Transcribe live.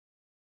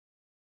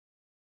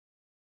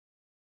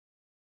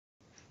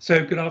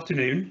So good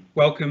afternoon.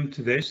 Welcome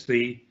to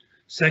the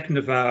second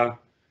of our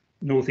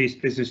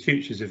Northeast Business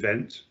Futures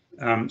event,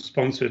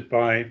 sponsored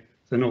by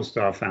the North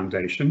Star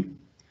Foundation.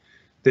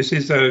 This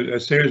is a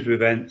series of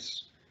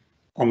events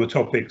on the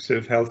topics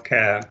of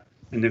healthcare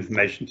and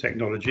information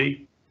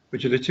technology,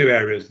 which are the two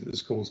areas that the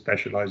school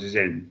specialises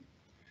in.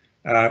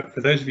 For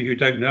those of you who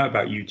don't know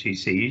about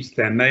UTCs,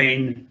 their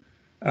main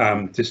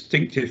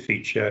distinctive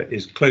feature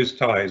is close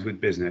ties with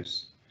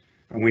business,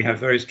 and we have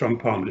very strong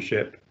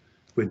partnership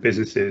with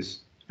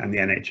businesses and the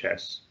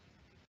NHS.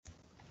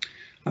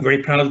 I'm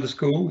very proud of the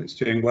school. It's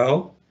doing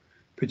well,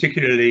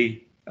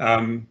 particularly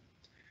during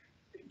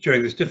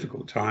this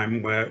difficult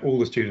time where all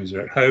the students are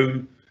at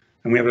home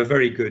and we have a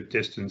very good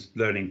distance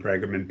learning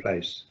program in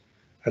place,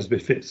 as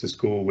befits the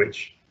school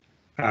which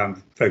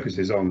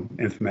focuses on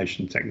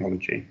information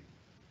technology.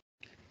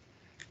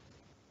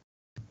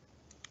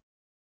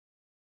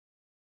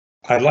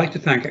 I'd like to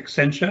thank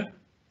Accenture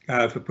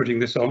for putting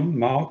this on,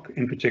 Mark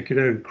in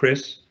particular, and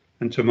Chris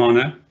and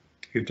Tamana,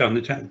 who've done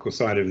the technical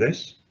side of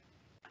this.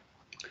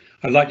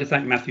 I'd like to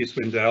thank Matthew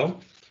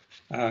Swindell,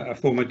 a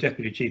former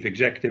Deputy Chief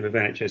Executive of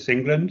NHS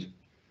England,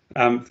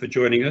 for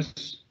joining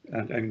us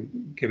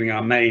and giving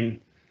our main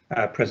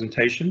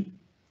presentation.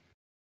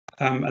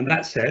 And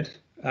that said,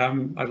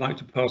 I'd like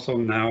to pass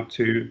on now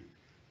to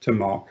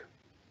Mark.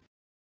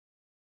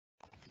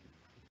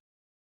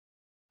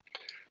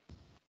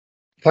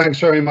 Thanks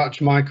very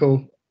much,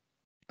 Michael.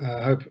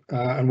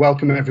 And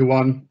welcome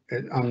everyone.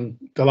 I'm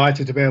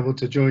delighted to be able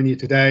to join you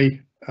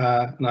today,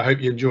 and I hope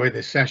you enjoy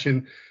this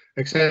session.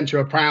 Accenture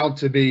are proud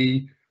to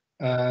be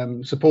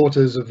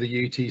supporters of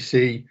the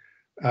UTC.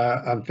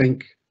 I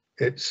think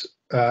it's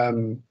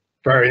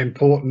very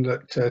important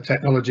that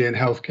technology and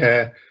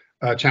healthcare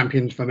are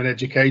championed from an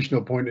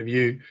educational point of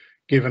view,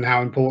 given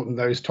how important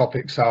those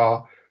topics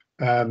are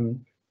to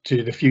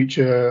the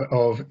future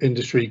of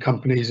industry,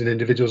 companies and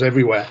individuals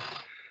everywhere.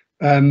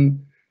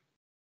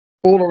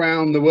 All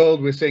around the world,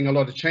 we're seeing a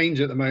lot of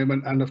change at the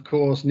moment, and of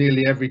course,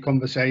 nearly every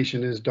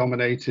conversation is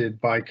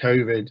dominated by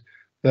COVID.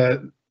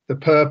 The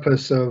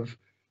purpose of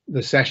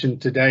the session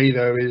today,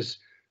 though, is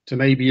to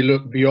maybe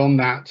look beyond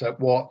that at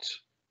what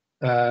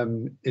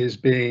is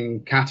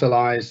being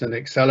catalyzed and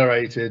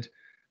accelerated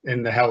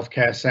in the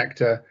healthcare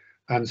sector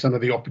and some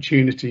of the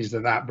opportunities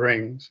that that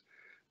brings.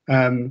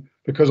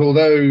 Because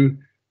although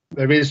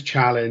there is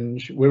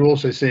challenge, we're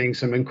also seeing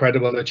some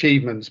incredible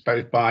achievements,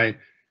 both by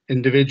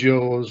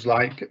individuals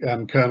like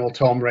Colonel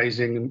Tom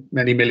raising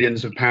many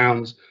millions of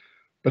pounds,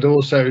 but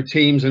also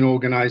teams and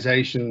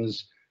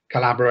organizations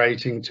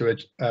collaborating to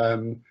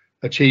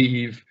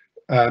achieve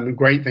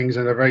great things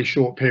in a very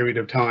short period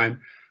of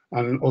time.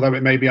 And although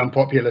it may be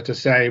unpopular to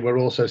say, we're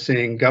also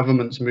seeing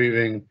governments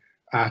moving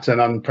at an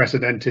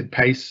unprecedented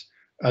pace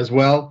as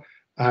well,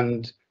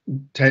 and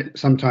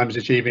sometimes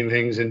achieving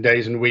things in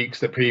days and weeks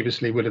that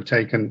previously would have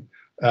taken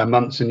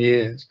months and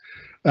years.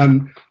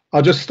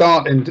 I'll just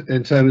start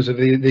in terms of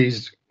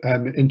these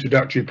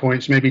introductory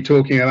points, maybe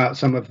talking about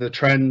some of the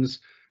trends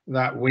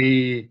that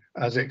we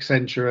as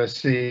Accenture are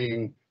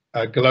seeing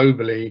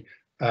globally,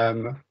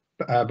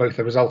 both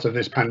the result of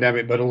this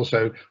pandemic, but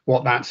also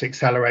what that's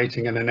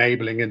accelerating and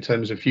enabling in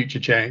terms of future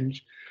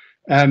change.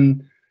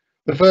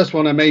 The first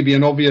one, and maybe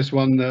an obvious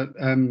one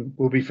that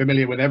will be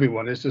familiar with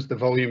everyone, is just the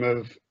volume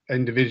of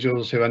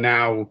individuals who are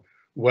now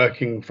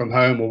working from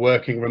home or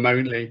working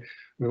remotely.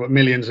 We've got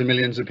millions and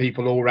millions of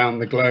people all around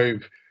the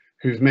globe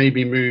who've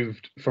maybe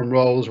moved from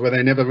roles where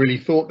they never really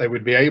thought they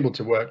would be able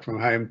to work from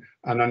home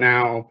and are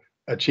now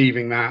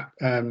achieving that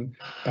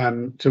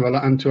to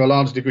a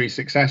large degree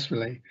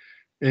successfully.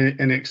 In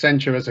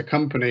Accenture as a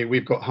company,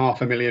 we've got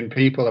 500,000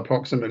 people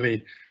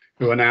approximately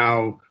who are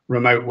now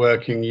remote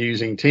working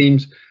using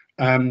Teams,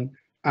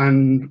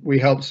 and we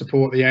help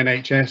support the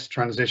NHS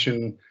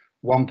transition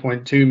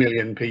 1.2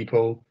 million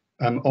people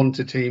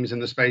onto Teams in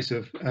the space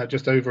of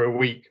just over a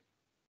week.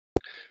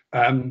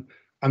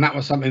 And that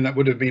was something that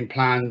would have been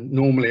planned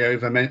normally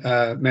over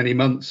many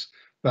months,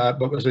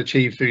 but was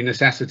achieved through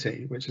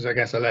necessity, which is, I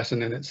guess, a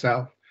lesson in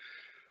itself.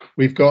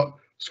 We've got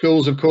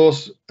schools, of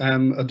course,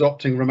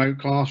 adopting remote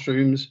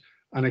classrooms.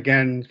 And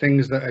again,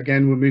 things that,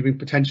 again, were moving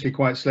potentially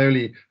quite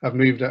slowly have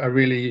moved at a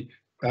really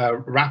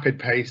rapid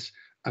pace.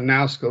 And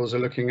now schools are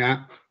looking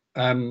at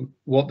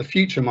what the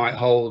future might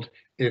hold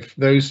if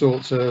those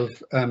sorts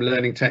of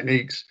learning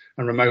techniques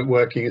and remote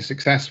working is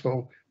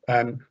successful.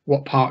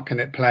 What part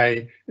can it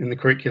play in the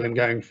curriculum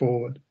going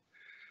forward?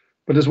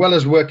 But as well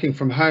as working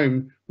from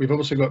home, we've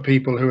also got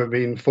people who have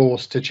been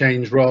forced to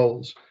change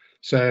roles.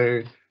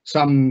 So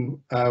some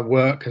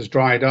work has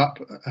dried up,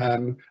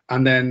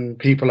 and then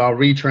people are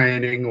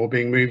retraining or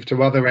being moved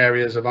to other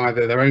areas of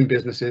either their own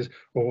businesses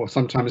or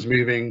sometimes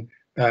moving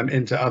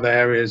into other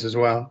areas as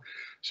well.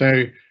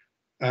 So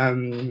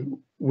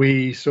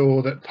we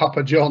saw that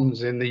Papa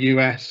John's in the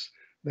US,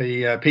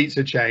 the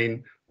pizza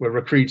chain, were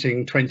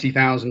recruiting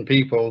 20,000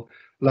 people,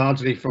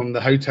 largely from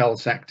the hotel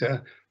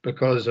sector,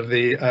 because of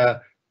the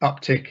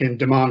uptick in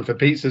demand for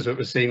pizzas that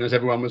was seen as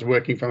everyone was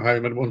working from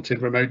home and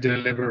wanted remote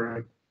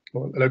delivery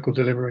or local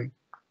delivery.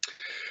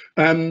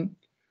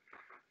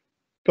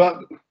 But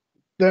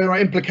there are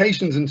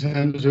implications in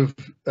terms of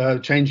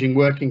changing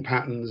working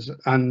patterns,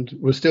 and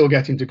we're still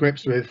getting to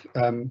grips with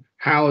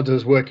how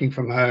does working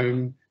from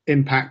home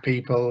impact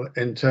people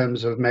in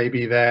terms of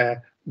maybe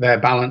their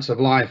balance of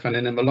life, and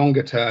in the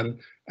longer term,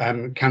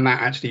 can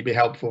that actually be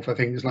helpful for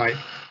things like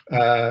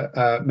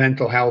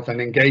mental health and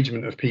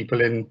engagement of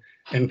people in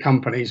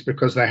companies,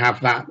 because they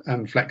have that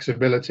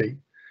flexibility.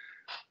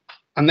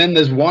 And then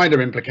there's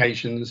wider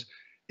implications.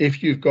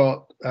 If you've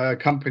got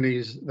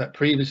companies that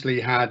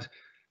previously had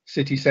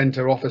city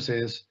centre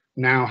offices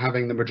now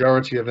having the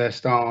majority of their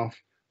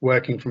staff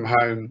working from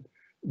home,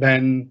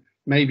 then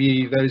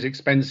maybe those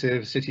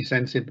expensive city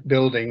centre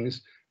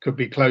buildings could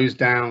be closed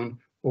down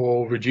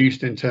or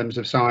reduced in terms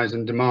of size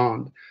and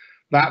demand.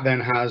 That then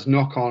has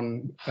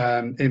knock-on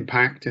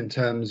impact in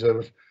terms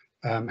of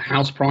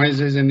house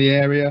prices in the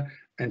area,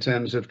 in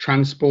terms of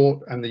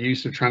transport and the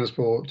use of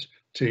transport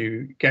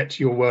to get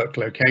to your work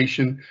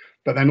location,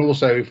 but then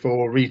also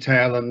for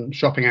retail and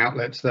shopping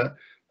outlets that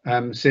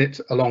sit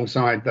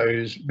alongside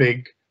those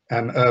big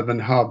urban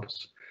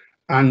hubs.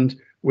 And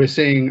we're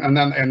seeing,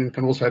 and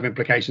can also have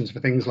implications for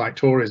things like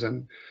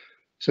tourism.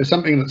 So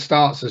something that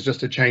starts as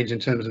just a change in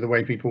terms of the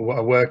way people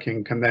are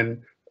working can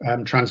then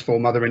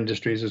transform other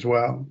industries as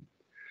well.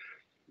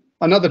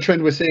 Another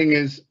trend we're seeing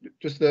is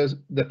just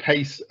the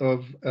pace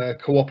of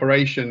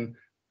cooperation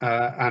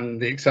and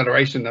the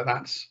acceleration that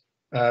that's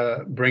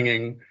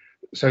bringing.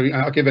 So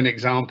I'll give an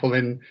example.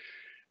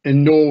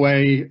 In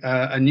Norway,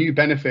 a new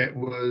benefit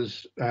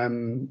was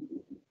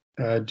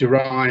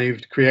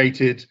derived,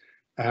 created,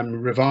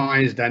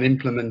 revised and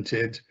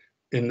implemented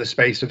in the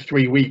space of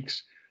 3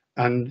 weeks.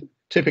 And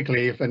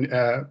typically, if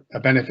a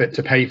benefit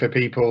to pay for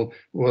people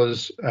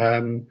was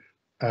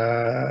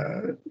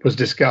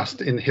discussed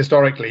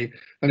historically,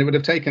 and it would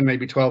have taken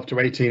maybe 12 to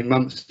 18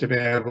 months to be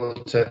able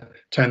to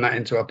turn that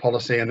into a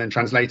policy and then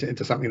translate it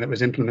into something that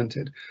was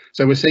implemented.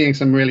 So we're seeing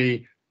some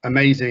really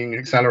amazing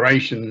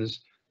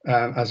accelerations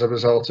as a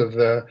result of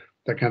the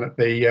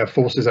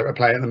forces that are at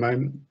play at the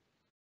moment.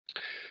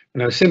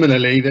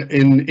 Similarly,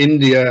 in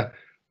India,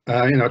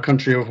 a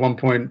country of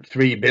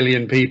 1.3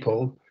 billion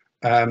people,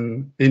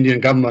 the Indian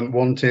government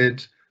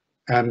wanted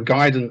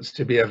guidance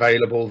to be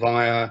available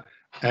via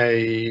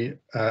a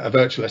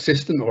virtual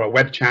assistant or a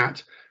web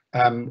chat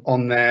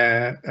on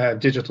their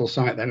digital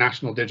site, their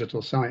national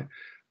digital site.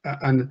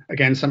 And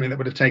again, something that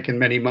would have taken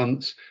many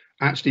months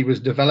actually was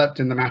developed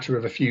in the matter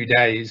of a few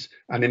days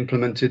and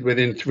implemented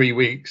within 3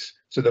 weeks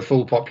to the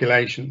full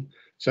population.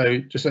 So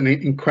just an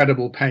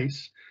incredible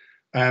pace.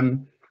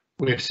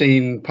 We've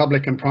seen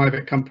public and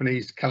private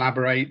companies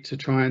collaborate to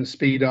try and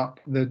speed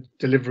up the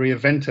delivery of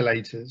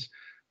ventilators.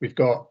 We've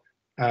got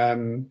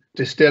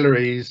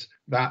distilleries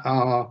that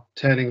are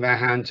turning their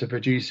hand to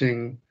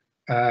producing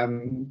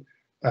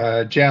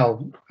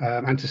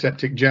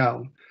antiseptic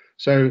gel.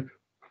 So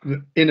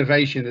the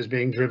innovation is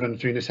being driven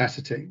through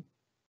necessity.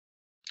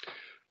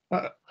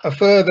 A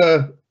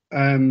further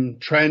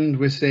trend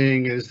we're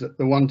seeing is that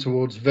the one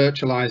towards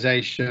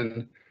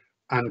virtualization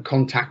and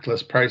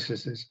contactless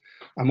processes.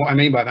 And what I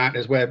mean by that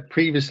is where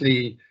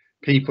previously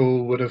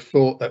people would have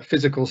thought that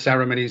physical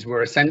ceremonies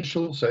were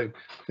essential, so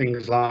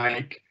things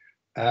like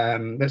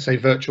let's say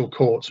virtual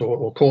courts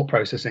or court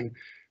processing,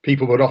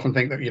 people would often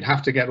think that you'd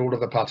have to get all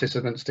of the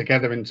participants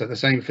together into the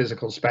same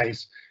physical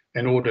space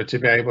in order to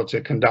be able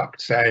to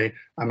conduct, say,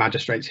 a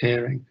magistrate's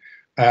hearing.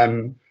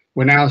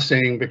 We're now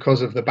seeing,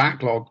 because of the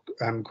backlog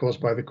caused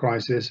by the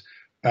crisis,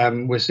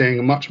 we're seeing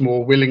a much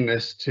more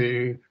willingness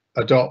to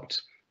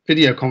adopt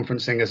video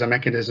conferencing as a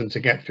mechanism to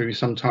get through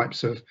some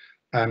types of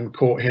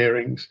court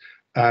hearings.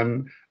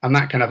 And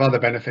that can have other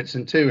benefits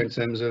in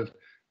terms of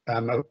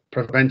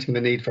preventing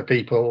the need for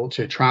people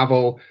to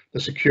travel, the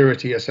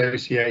security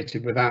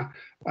associated with that,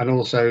 and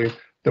also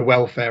the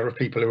welfare of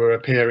people who are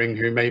appearing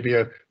who maybe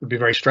would be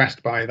very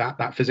stressed by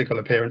that physical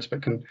appearance,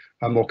 but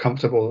are more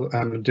comfortable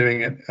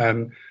doing it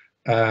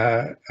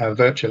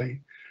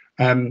virtually.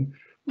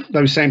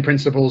 Those same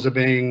principles are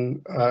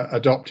being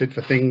adopted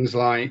for things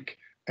like,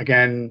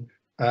 again,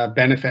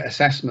 benefit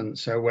assessment.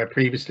 So where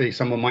previously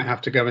someone might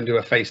have to go and do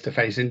a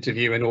face-to-face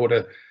interview in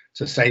order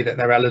to say that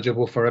they're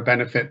eligible for a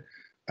benefit,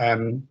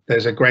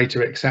 there's a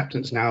greater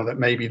acceptance now that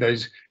maybe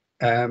those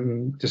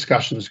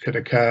discussions could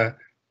occur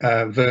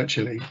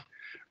virtually.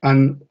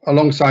 And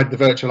alongside the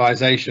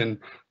virtualization,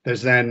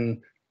 there's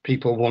then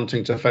people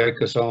wanting to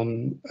focus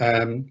on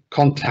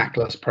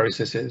contactless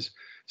processes.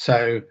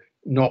 So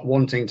not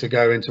wanting to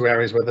go into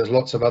areas where there's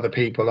lots of other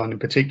people, and in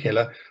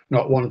particular,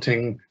 not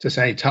wanting to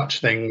say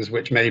touch things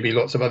which maybe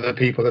lots of other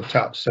people have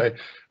touched. So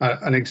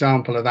an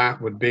example of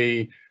that would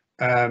be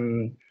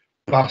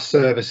bus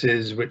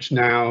services, which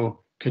now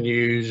can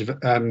use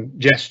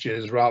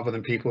gestures rather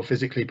than people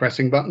physically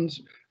pressing buttons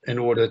in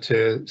order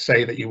to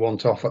say that you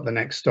want off at the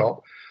next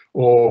stop.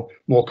 Or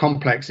more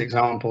complex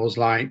examples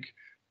like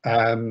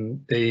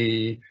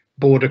the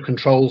border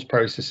controls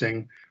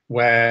processing,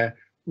 where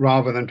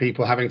rather than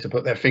people having to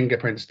put their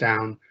fingerprints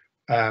down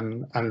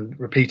and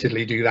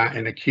repeatedly do that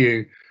in a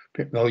queue,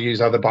 they'll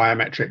use other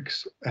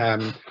biometrics,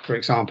 for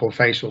example,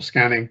 facial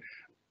scanning.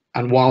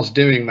 And whilst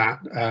doing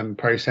that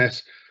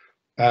process,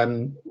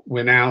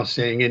 we're now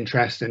seeing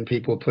interest in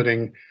people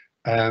putting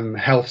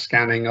health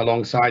scanning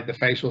alongside the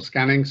facial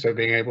scanning, so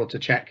being able to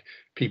check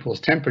people's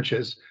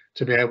temperatures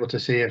to be able to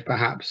see if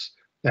perhaps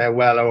they're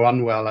well or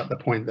unwell at the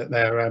point that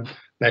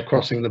they're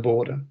crossing the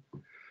border.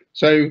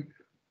 So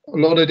a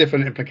lot of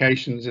different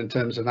implications in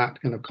terms of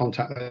that kind of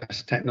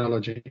contactless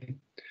technology.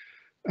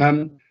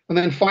 And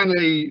then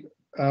finally,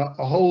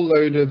 a whole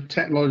load of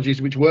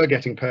technologies which were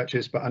getting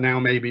purchased but are now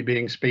maybe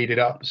being speeded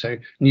up. So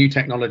new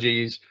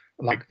technologies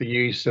like the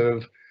use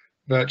of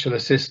virtual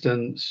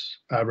assistants,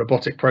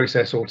 robotic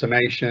process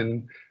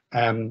automation,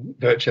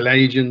 virtual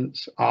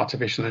agents,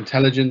 artificial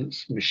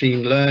intelligence,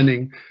 machine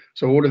learning.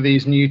 So all of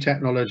these new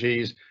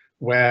technologies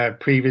where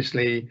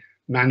previously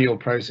manual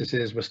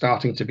processes were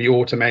starting to be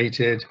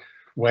automated,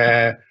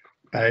 where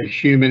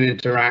human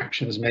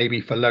interactions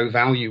maybe for low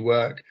value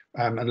work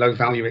and low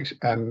value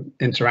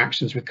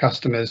interactions with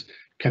customers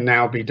can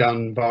now be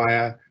done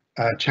via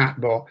a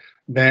chatbot.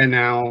 They're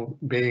now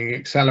being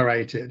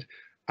accelerated,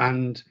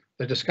 and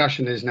the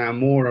discussion is now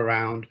more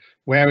around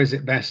where is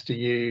it best to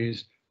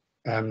use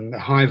the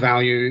high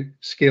value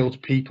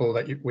skilled people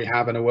that we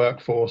have in a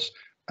workforce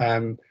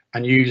and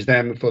use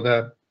them for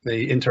the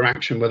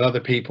interaction with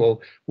other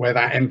people where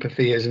that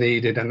empathy is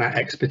needed and that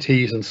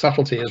expertise and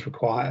subtlety is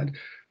required,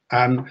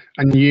 and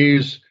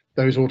use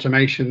those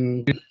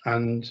automation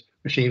and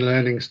machine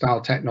learning style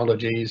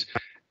technologies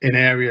in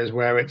areas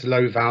where it's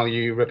low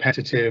value,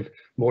 repetitive,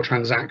 more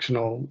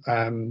transactional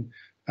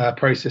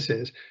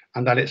processes,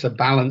 and that it's a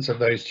balance of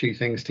those two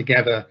things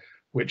together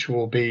which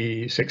will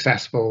be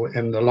successful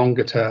in the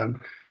longer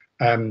term.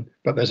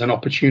 But there's an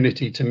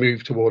opportunity to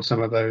move towards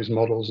some of those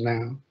models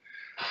now.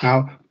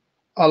 Now,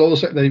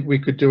 we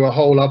could do a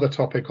whole other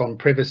topic on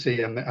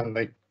privacy and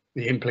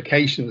the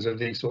implications of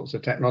these sorts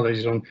of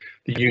technologies on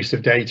the use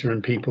of data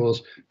and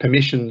people's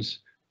permissions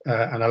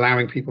and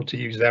allowing people to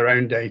use their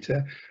own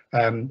data.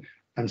 And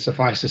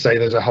suffice to say,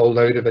 there's a whole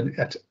load of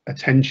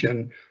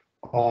attention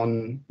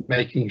on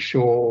making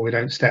sure we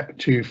don't step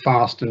too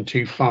fast and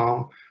too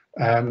far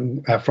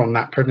from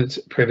that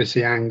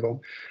privacy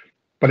angle.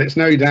 But it's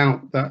no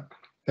doubt that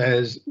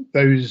there's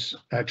those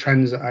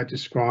trends that I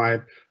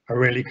described are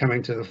really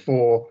coming to the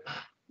fore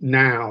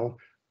now,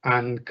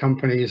 and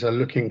companies are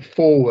looking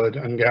forward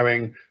and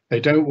going, they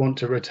don't want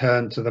to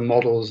return to the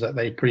models that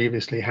they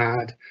previously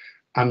had,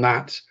 and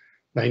that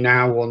they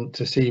now want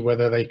to see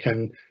whether they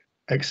can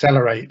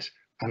accelerate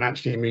and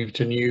actually move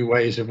to new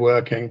ways of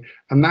working.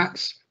 And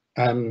that's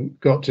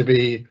got to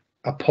be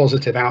a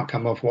positive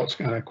outcome of what's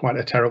quite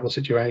a terrible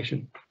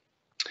situation.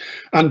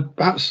 And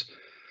perhaps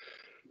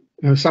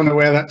somewhere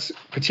where that's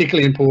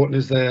particularly important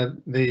is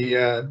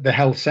the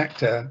health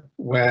sector,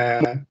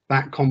 where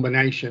that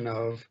combination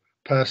of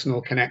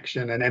personal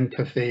connection and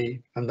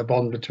empathy and the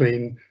bond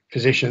between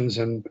physicians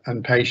and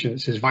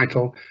patients is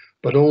vital,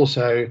 but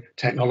also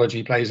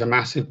technology plays a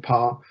massive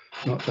part,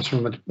 not just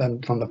from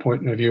the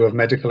point of view of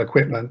medical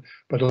equipment,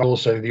 but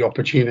also the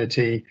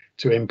opportunity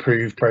to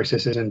improve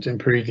processes and to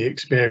improve the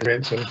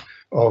experience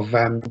of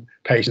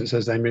patients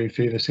as they move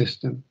through the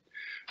system.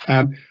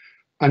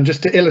 And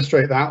just to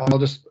illustrate that, I'll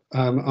just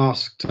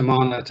ask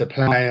Tamana to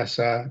play us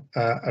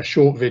a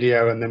short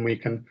video, and then we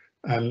can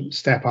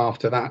step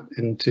after that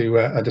into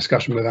a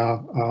discussion with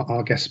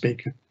our guest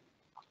speaker.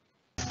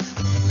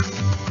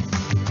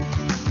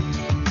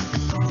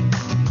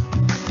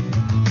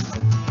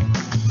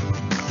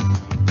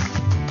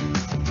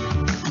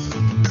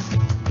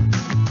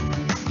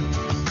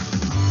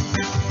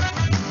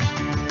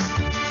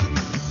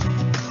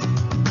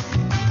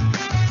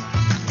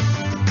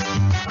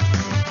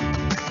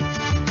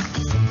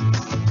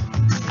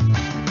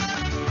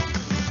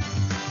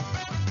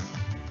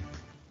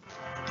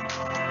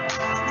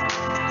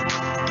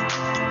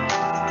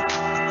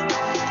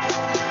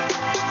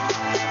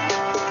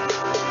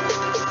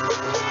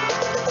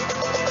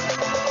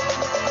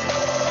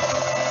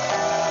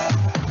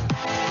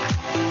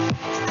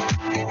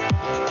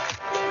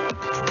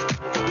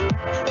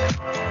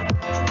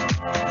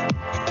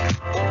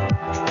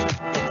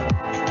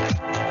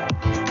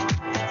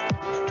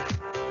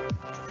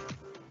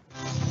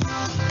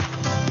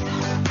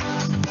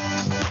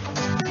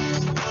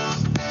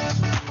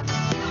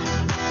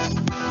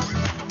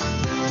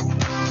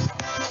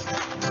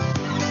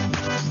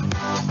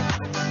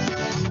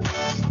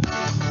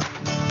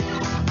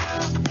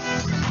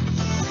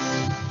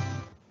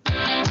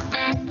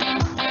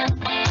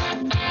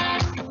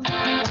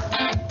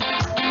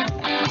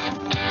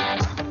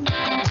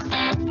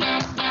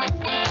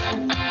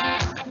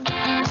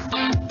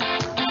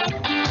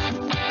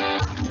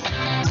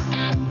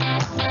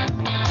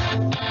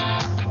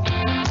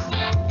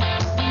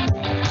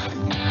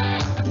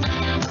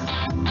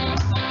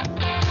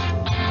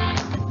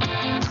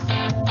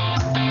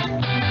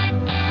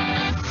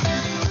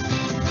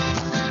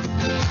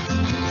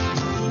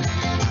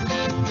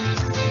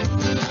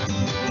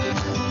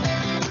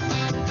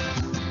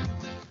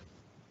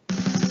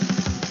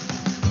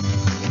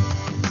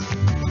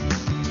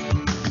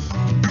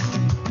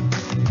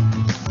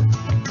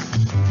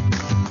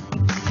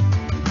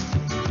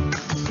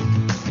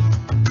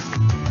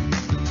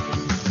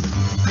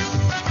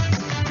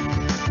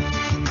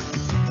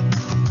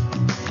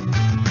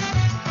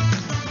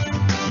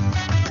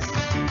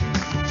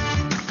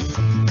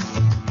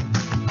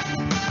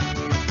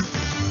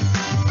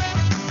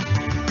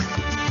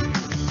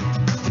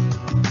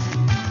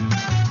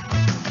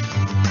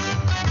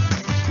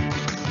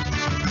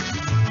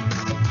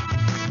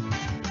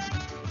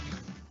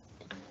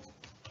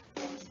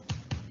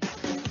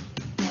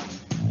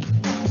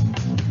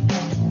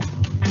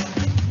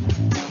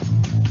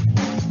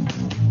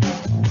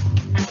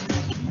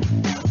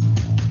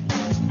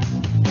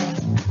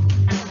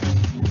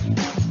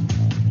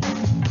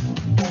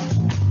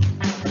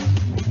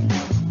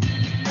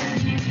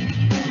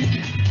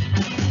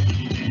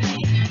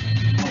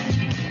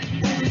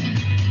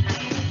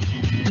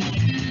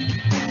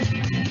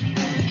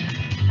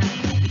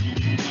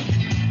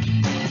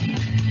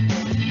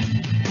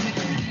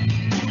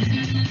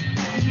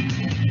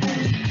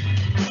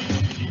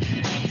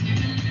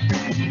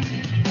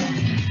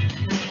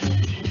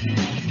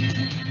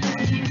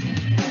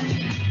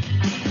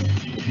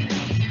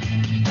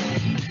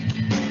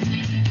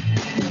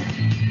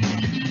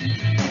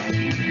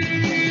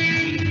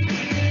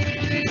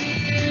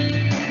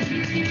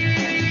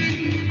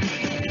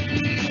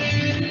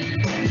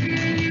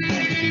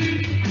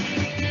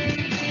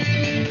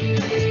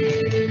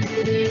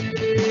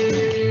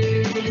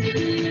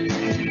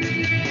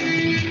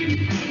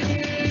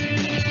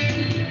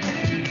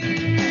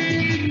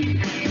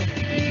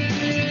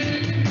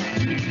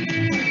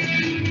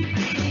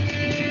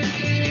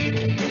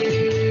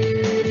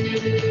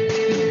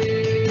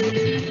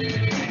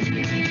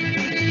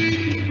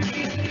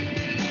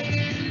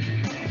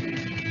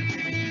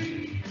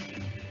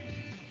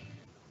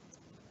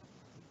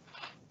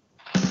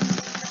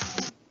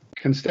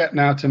 can step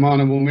now to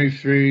Mana. We'll move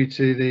through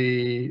to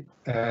the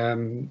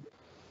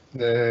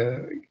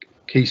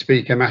key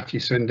speaker, Matthew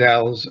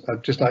Swindells.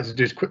 I'd just like to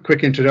do a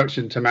quick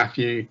introduction to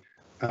Matthew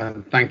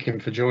and thank him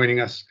for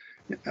joining us.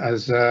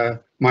 As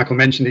Michael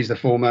mentioned, he's the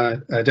former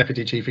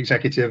Deputy Chief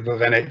Executive of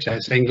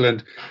NHS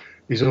England.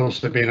 He's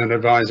also been an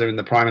advisor in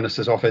the Prime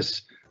Minister's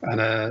office and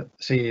a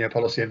senior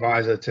policy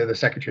advisor to the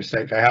Secretary of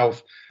State for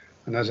Health,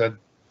 and has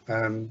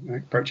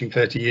approaching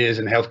 30 years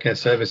in healthcare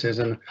services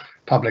and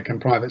public and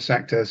private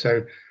sector.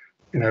 So,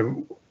 you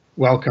know,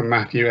 welcome,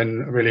 Matthew,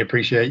 and I really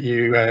appreciate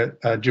you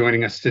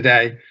joining us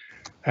today.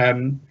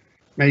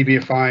 Maybe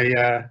if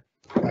I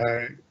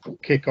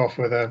kick off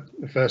with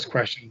the first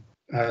question,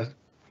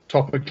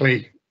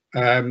 topically,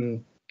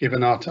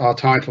 given our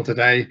title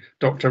today,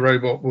 Dr.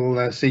 Robot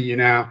Will See You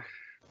Now.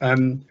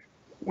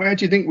 Where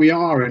do you think we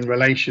are in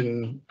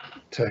relation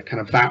to kind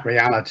of that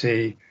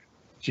reality?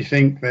 Do you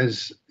think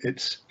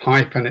it's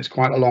hype and it's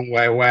quite a long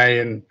way away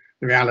and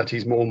the reality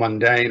is more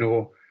mundane,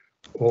 or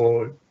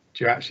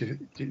do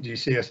you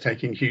see us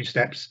taking huge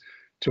steps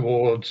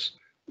towards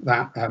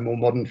that more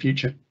modern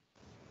future?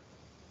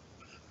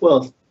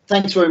 Well,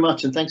 thanks very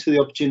much, and thanks for the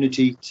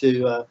opportunity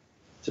to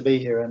be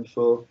here, and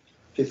for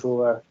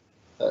people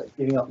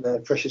giving up their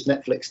precious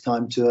Netflix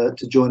time to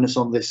join us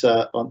on this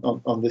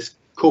on this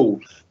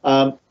call.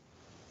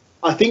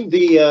 I think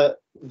the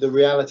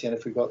reality, and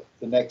if we got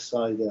the next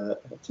slide,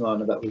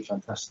 Tamana, that would be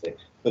fantastic.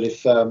 But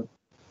if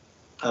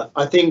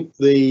I think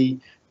the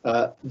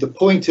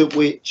point at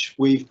which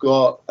we've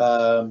got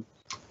a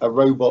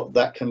robot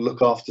that can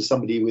look after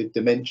somebody with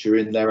dementia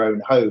in their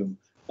own home,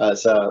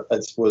 as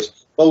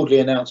was boldly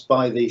announced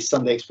by the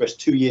Sunday Express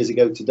 2 years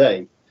ago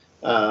today,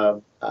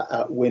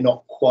 we're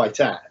not quite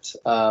at.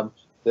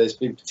 There's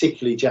been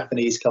particularly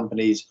Japanese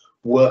companies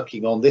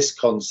working on this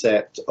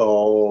concept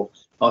of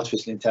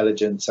artificial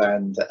intelligence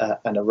and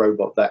a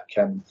robot that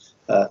can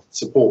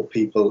support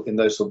people in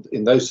those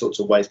sorts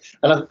of ways.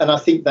 And I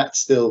think that's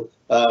still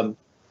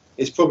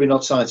it's probably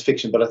not science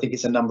fiction, but I think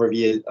it's a number of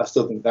years. I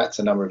still think that's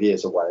a number of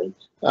years away.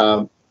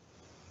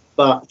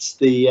 But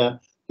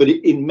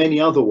in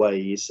many other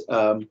ways,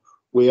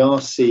 we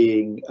are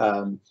seeing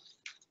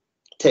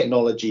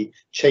technology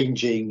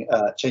changing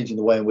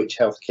the way in which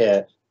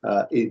healthcare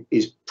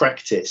is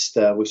practiced.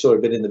 We saw a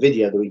bit in the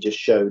video that we just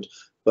showed,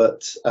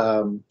 but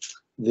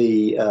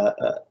the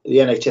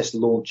NHS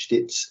launched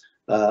its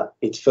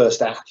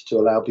first app to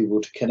allow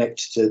people to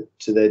connect to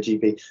their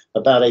GP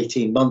about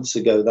 18 months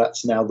ago.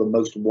 That's now the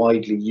most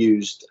widely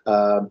used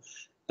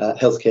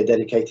healthcare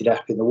dedicated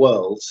app in the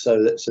world.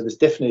 So there's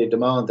definitely a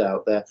demand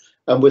out there,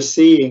 and we're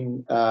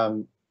seeing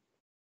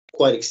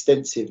quite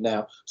extensive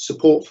now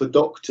support for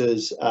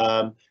doctors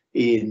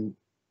in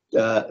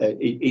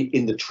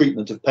the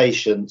treatment of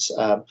patients.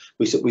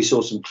 We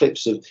saw some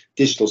clips of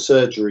digital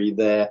surgery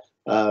there.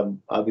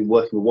 I've been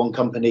working with one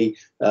company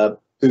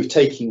who's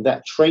taking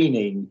that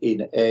training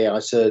in AI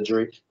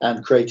surgery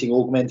and creating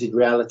augmented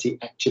reality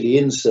actually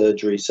in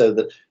surgery, so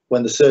that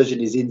when the surgeon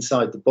is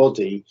inside the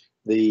body,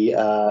 the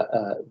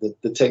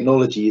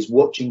technology is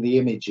watching the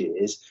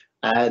images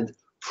and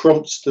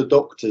prompts the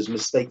doctors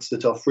mistakes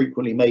that are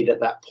frequently made at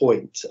that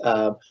point.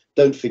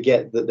 Don't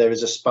forget that there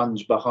is a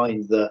sponge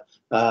behind the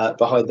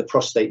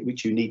prostate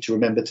which you need to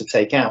remember to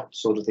take out,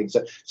 sort of thing.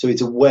 So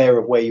it's aware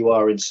of where you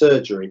are in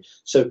surgery.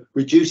 So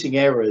reducing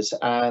errors,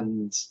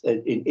 and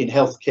in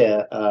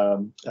healthcare,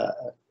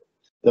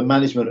 the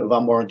management of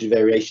unwarranted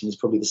variation is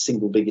probably the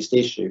single biggest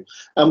issue.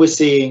 And we're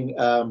seeing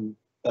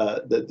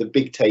the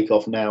big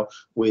takeoff now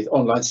with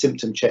online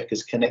symptom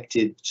checkers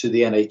connected to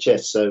the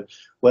NHS. So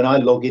when I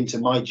log into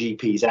my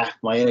GP's app,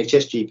 my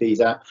NHS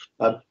GP's app,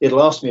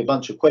 it'll ask me a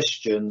bunch of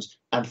questions,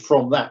 and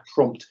from that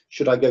prompt,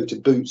 should I go to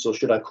Boots or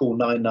should I call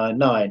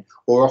 999,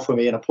 or offer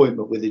me an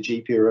appointment with a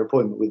GP or an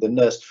appointment with a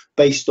nurse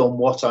based on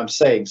what I'm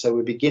saying. So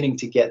we're beginning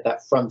to get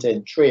that front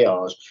end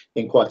triage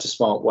in quite a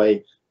smart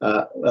way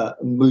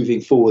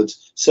moving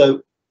forwards.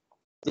 So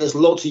there's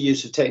lots of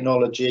use of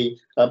technology,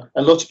 and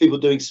lots of people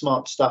doing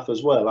smart stuff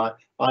as well.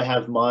 I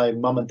have my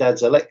mum and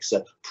dad's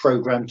Alexa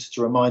programmed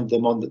to remind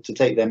them to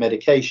take their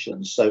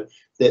medications. So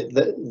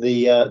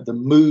the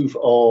move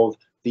of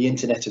the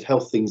Internet of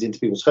Health things into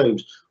people's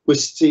homes, we're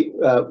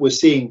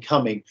seeing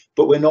coming,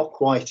 but we're not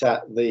quite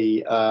at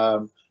the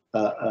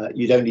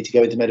you don't need to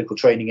go into medical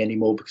training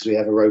anymore because we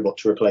have a robot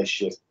to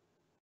replace you.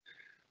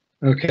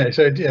 Okay,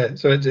 so yeah,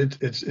 so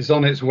it's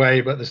on its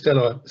way, but there's still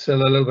a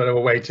little bit of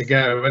a way to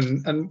go.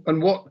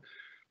 And what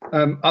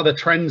other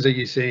trends are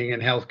you seeing in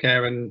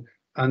healthcare,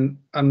 and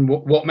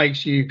what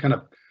makes you kind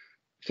of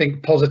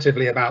think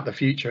positively about the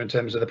future in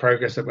terms of the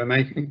progress that we're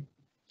making?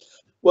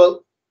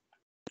 Well,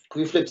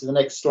 can we flip to the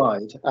next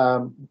slide?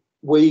 I've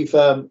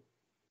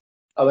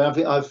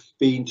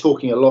been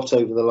talking a lot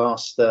over the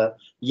last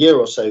year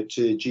or so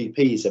to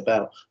GPs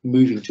about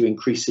moving to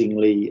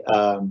increasingly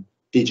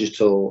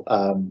digital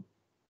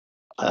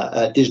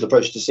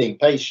approach to seeing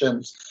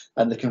patients,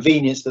 and the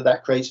convenience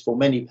that creates for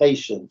many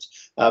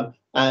patients.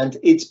 And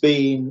it's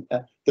been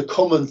the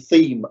common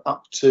theme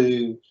up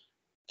to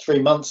 3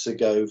 months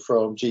ago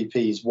from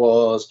GPs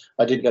was,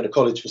 I didn't go to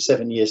college for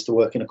 7 years to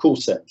work in a call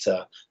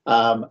centre,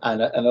 and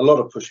a lot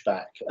of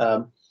pushback.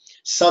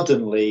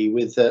 Suddenly,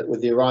 with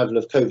the arrival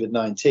of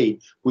COVID-19,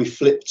 we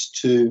flipped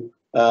to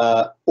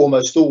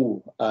almost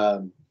all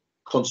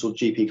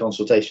GP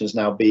consultations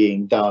now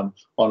being done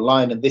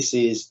online, and this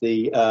is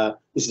a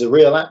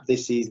real app.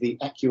 This is the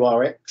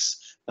AccuRx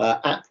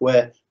app,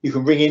 where you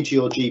can ring into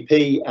your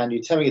GP and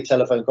you're having a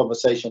telephone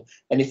conversation,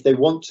 and if they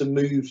want to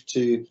move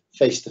to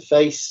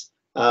face-to-face,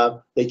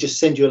 they just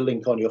send you a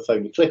link on your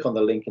phone. You click on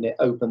the link and it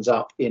opens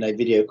up in a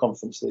video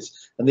conferences.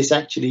 And this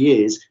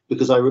actually is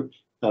because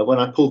when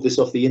I pulled this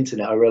off the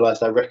internet, I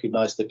realized I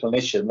recognized the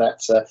clinician.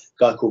 That's a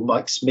guy called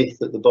Mike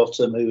Smith at the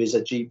bottom, who is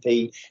a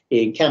GP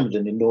in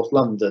Camden in North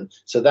London.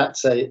 So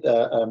that's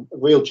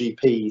real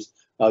GPs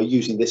are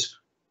using this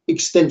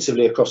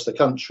extensively across the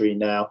country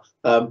now,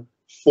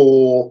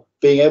 for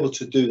being able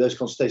to do those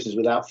consultations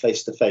without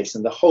face-to-face,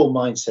 and the whole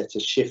mindset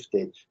has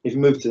shifted. If you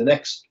move to the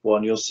next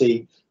one, you'll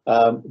see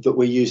that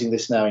we're using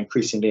this now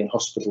increasingly in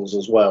hospitals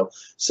as well.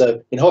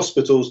 So in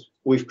hospitals,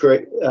 we've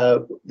created,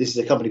 this is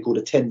a company called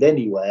Attend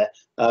Anywhere,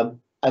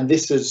 and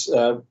this is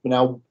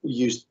now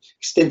used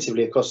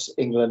extensively across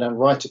England and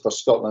right across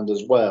Scotland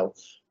as well,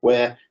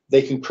 where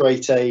they can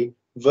create a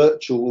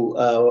virtual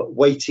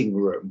waiting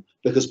room,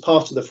 because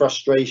part of the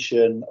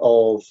frustration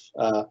of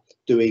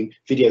doing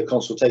video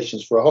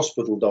consultations for a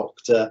hospital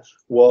doctor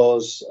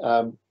was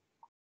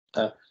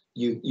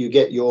you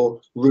get your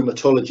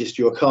rheumatologist,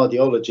 your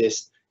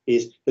cardiologist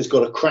has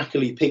got a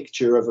crackly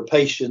picture of a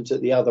patient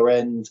at the other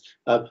end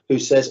who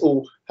says,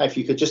 "Oh, if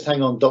you could just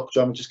hang on,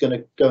 doctor, I'm just going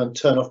to go and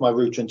turn off my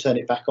router and turn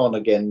it back on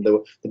again.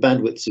 The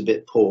bandwidth's a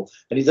bit poor,"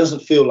 and it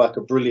doesn't feel like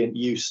a brilliant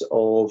use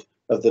of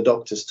the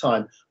doctor's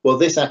time. Well,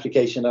 this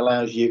application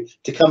allows you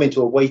to come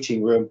into a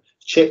waiting room,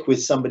 check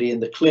with somebody in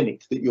the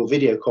clinic that your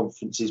video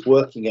conference is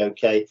working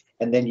okay,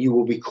 and then you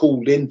will be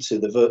called into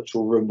the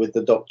virtual room with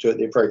the doctor at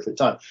the appropriate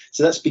time.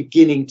 So that's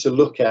beginning to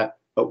look at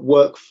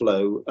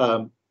workflow,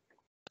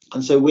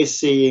 and so we're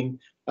seeing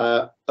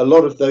a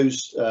lot of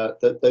those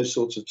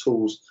sorts of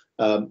tools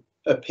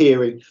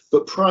appearing,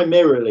 but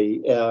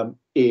primarily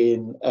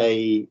in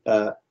a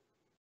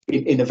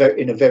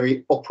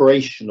very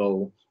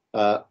operational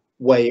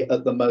way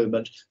at the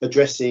moment,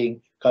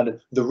 addressing kind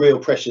of the real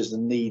pressures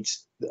and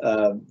needs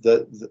that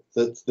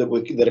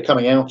are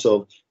coming out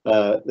of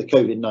the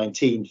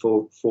COVID-19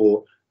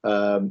 for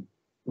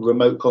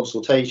remote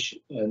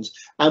consultations.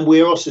 And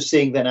we're also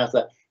seeing then out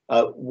that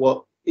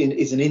what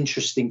is an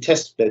interesting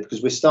test bed,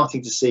 because we're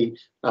starting to see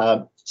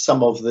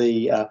some of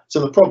the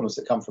problems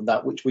that come from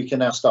that, which we can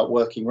now start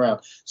working around.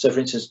 So, for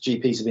instance,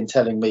 GPs have been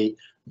telling me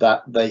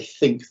that they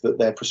think that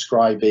they're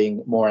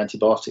prescribing more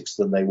antibiotics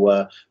than they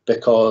were,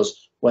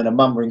 because when a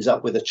mum rings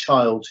up with a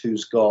child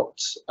who's got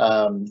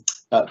an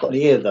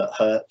ear that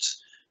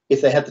hurts, if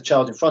they had the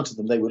child in front of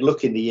them, they would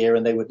look in the ear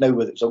and they would know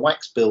whether it was a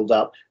wax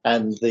build-up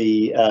and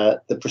the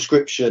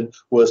prescription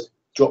was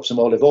drop some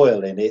olive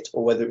oil in it,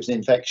 or whether it was an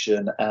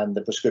infection and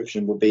the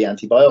prescription would be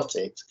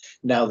antibiotics.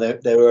 Now they're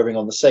erring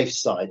on the safe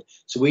side.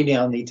 So we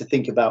now need to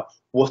think about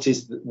what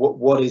is the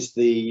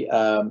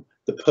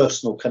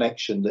personal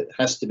connection that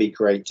has to be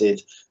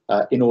created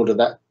in order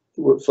that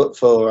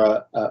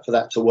for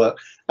that to work.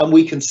 And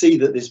we can see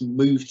that this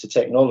move to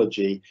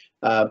technology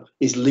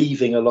is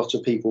leaving a lot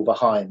of people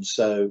behind.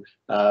 So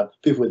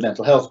people with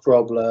mental health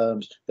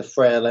problems, the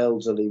frail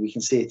elderly, we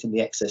can see it in the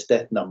excess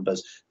death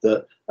numbers,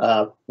 that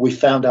we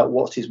found out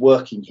what is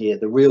working here.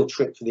 The real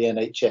trick for the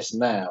NHS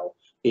now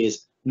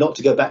is not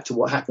to go back to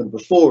what happened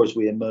before as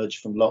we emerged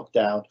from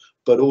lockdown,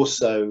 but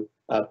also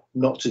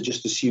not to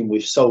just assume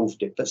we've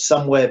solved it, but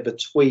somewhere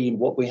between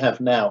what we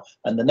have now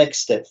and the next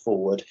step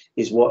forward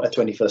is what a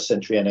 21st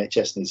century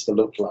NHS needs to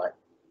look like.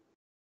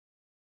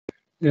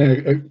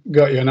 Yeah,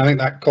 got you. And I think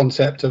that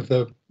concept of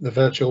the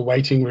virtual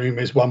waiting room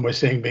is one we're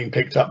seeing being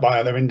picked up by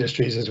other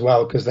industries as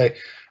well, because they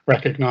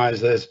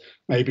recognise there's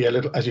maybe a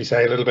little, as you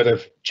say, a little bit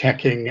of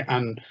checking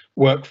and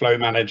workflow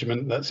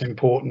management that's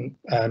important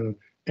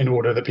in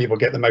order that people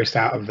get the most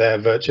out of their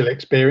virtual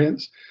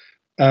experience.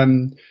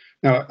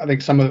 Now, I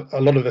think a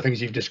lot of the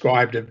things you've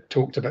described have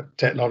talked about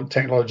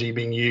technology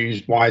being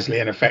used wisely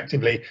and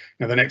effectively.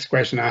 The next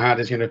question I had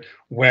is,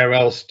 where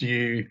else do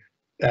you,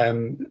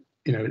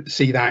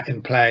 see that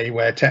in play,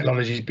 where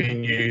technology is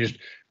being used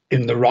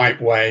in the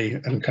right way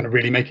and kind of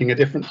really making a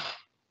difference?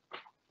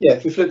 Yeah,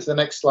 if we flip to the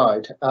next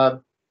slide,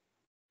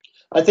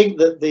 I think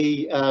that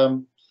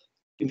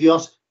if you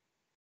ask,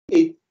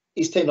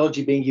 is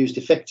technology being used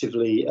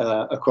effectively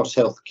across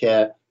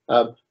healthcare?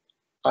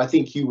 I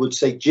think you would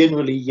say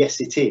generally, yes,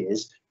 it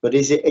is, but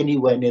is it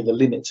anywhere near the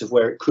limits of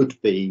where it could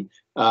be?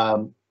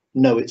 No,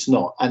 it's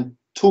not. And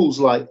tools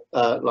like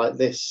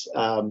this,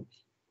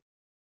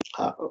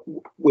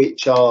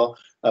 which are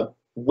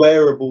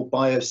wearable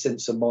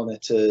biosensor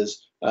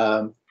monitors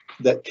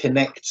that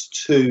connect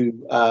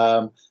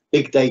to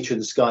big data in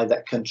the sky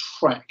that can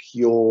track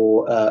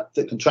your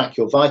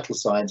vital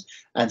signs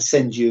and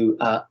send you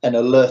an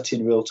alert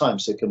in real time.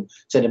 So it can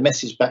send a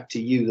message back to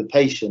you, the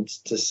patient,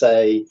 to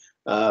say,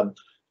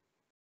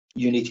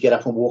 you need to get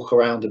up and walk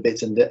around a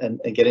bit and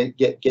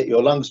get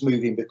your lungs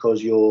moving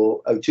because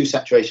your O2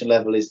 saturation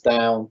level is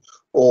down,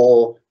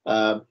 or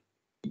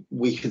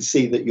we can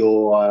see that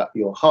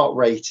your heart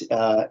rate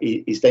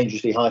is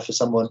dangerously high for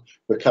someone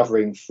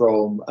recovering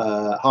from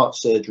heart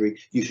surgery.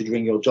 You should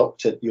ring your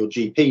doctor, your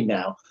GP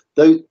now.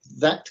 Though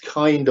that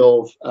kind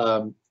of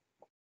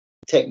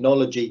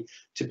technology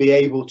to be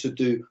able to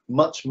do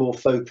much more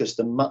focused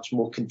and much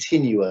more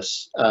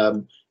continuous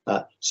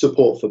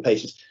support for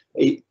patients.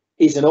 It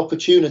is an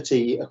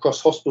opportunity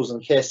across hospitals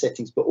and care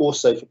settings, but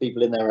also for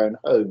people in their own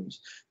homes.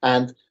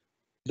 And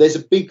there's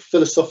a big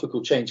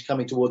philosophical change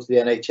coming towards the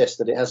NHS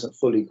that it hasn't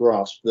fully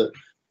grasped, that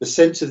the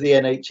sense of the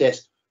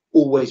NHS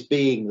always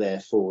being there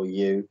for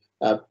you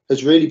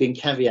has really been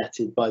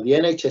caveated by the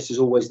NHS is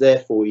always there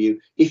for you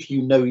if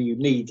you know you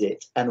need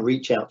it and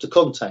reach out to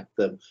contact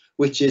them,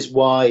 which is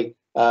why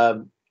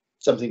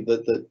something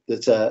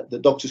that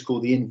doctors call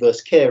the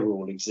inverse care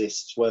rule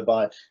exists,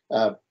 whereby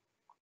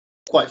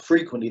quite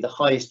frequently the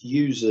highest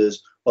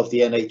users of the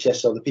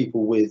NHS are the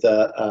people with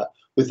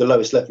the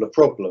lowest level of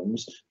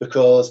problems,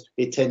 because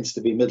it tends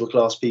to be middle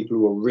class people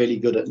who are really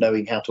good at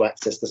knowing how to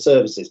access the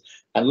services.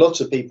 And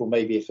lots of people,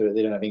 maybe if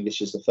they don't have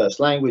English as the first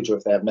language, or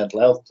if they have mental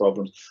health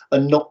problems, are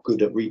not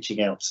good at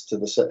reaching out to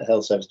the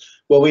health service.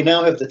 Well, we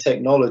now have the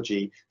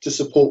technology to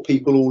support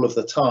people all of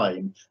the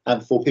time,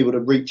 and for people to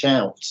reach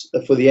out,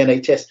 for the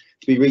NHS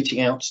to be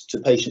reaching out to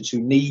patients who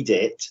need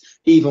it,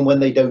 even when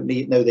they don't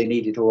know they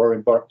need it or are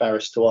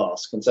embarrassed to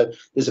ask. And so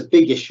there's a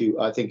big issue,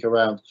 I think,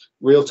 around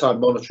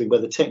real-time monitoring, where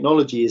the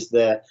technology is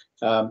there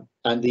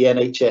and the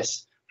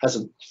NHS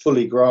hasn't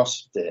fully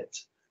grasped it.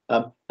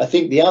 I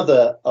think the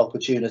other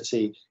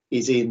opportunity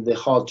is in the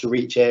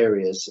hard-to-reach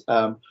areas.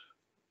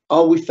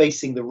 Are we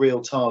facing the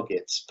real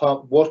targets?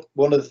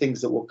 One of the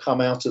things that will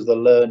come out of the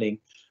learning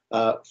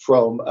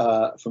from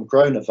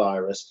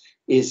coronavirus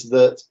is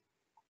that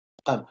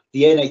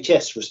the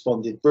NHS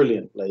responded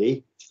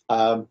brilliantly,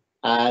 and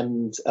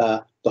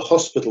the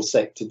hospital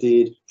sector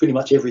did pretty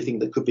much everything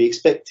that could be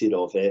expected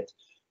of it,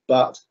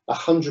 but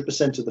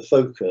 100% of the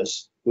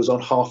focus was on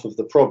half of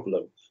the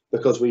problem,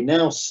 because we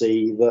now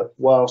see that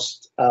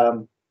whilst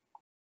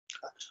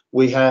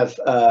we have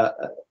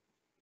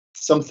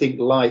something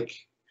like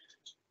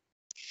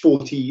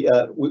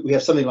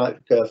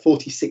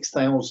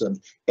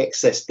 46,000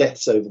 excess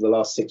deaths over the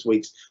last 6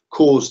 weeks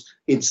caused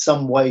in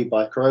some way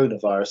by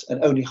coronavirus,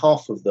 and only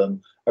half of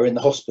them are in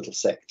the hospital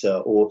sector,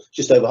 or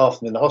just over half of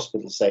them in the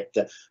hospital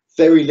sector.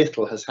 Very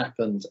little has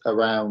happened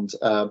around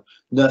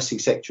nursing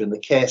sector and the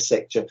care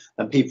sector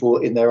and people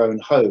in their own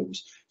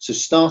homes. So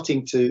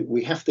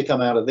we have to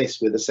come out of this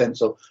with a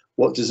sense of,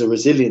 what does a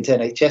resilient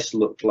NHS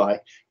look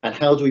like, and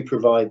how do we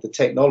provide the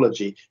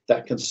technology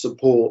that can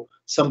support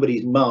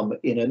somebody's mum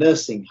in a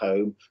nursing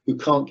home who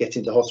can't get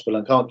into hospital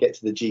and can't get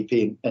to the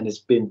GP and has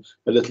been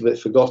a little bit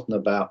forgotten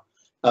about.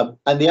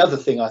 And the other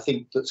thing I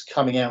think that's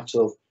coming out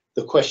of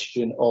the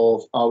question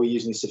of, are we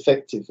using this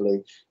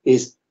effectively,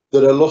 is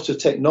that a lot of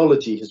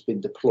technology has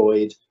been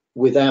deployed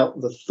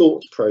without the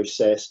thought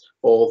process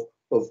of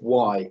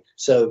why.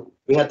 So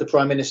we had the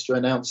Prime Minister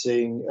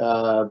announcing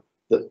that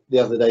the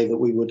other day that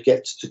we would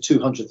get to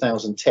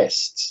 200,000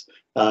 tests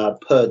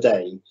per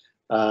day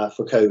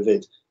for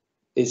COVID.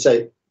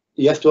 So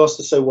you have to ask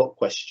the so what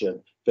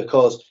question,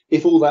 because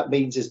if all that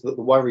means is that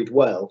the worried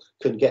well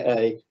can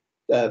get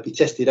be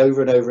tested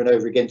over and over and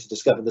over again to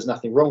discover there's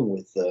nothing wrong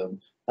with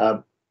them,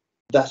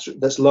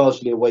 that's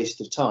largely a waste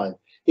of time.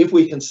 If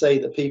we can say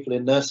that people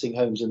in nursing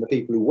homes and the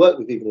people who work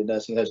with people in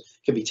nursing homes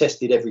can be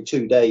tested every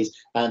 2 days,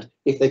 and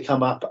if they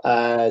come up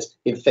as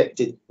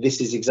infected,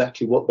 this is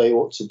exactly what they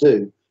ought to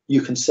do,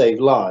 you can save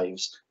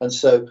lives. And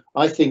so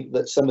I think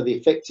that some of the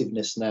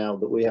effectiveness now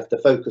that we have to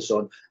focus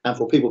on, and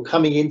for people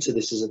coming into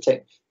this as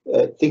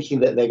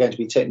thinking that they're going to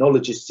be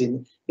technologists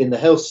in the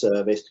health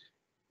service,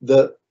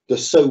 the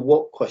so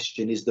what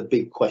question is the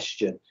big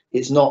question.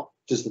 It's not,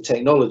 does the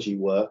technology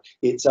work?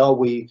 It's, are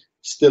we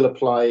still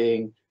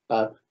applying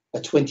a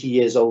 20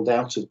 years old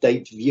out of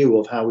date view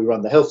of how we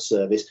run the health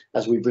service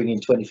as we bring in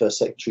 21st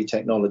century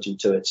technology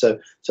to it. So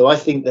I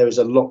think there is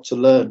a lot to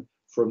learn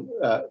from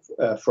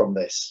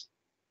this.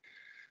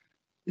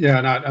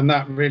 Yeah, and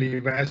that really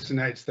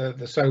resonates,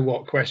 the so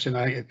what question.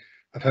 I've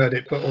heard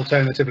it put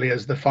alternatively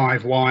as the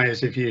 5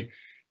 whys. If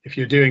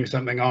you're doing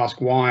something,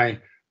 ask why,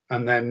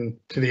 and then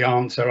to the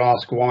answer,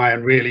 ask why,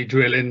 and really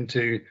drill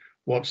into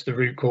what's the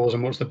root cause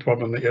and what's the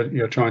problem that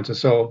you're trying to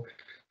solve.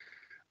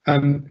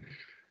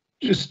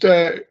 Just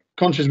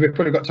conscious we've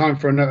probably got time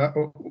for another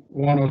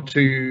 1 or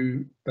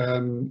 2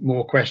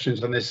 more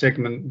questions on this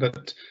segment,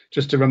 but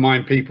just to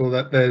remind people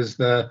that there's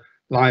the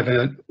live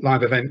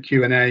event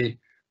Q&A,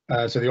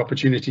 so the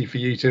opportunity for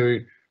you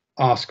to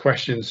ask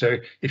questions. So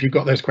if you've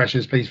got those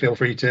questions, please feel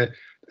free to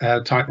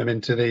type them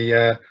into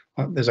the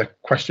there's a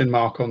question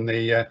mark on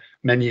the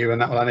menu,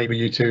 and that will enable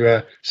you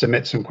to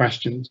submit some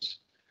questions.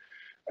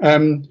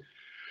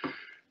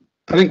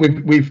 I think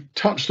we've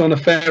touched on a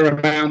fair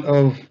amount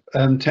of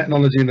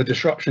technology and the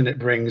disruption it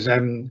brings,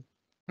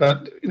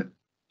 but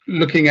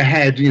looking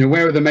ahead,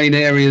 where are the main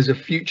areas of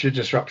future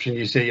disruption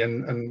you see,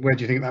 and where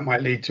do you think that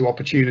might lead to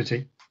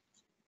opportunity?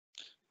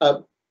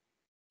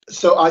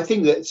 So I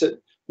think that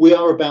we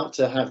are about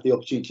to have the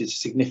opportunity to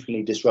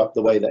significantly disrupt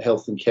the way that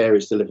health and care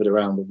is delivered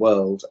around the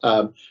world.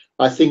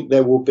 I think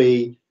there will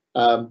be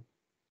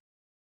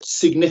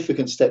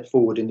significant step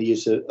forward in the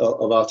use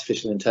of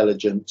artificial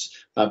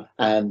intelligence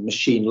and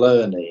machine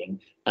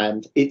learning,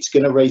 and it's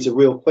going to raise a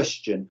real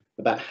question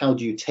about how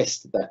do you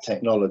test that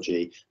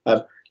technology.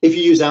 If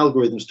you use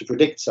algorithms to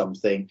predict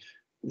something,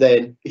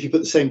 then if you put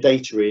the same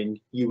data in,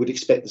 you would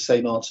expect the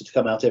same answer to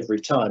come out every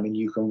time, and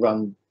you can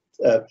run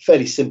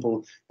fairly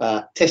simple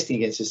testing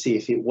against to see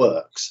if it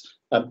works.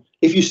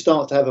 If you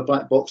start to have a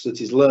black box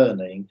that is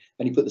learning,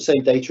 and you put the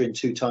same data in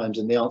 2 times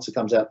and the answer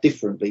comes out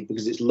differently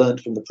because it's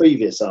learned from the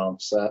previous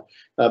answer,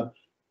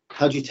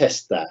 how do you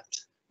test that?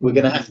 We're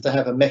going to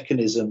have a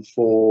mechanism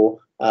for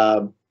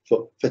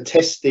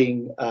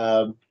testing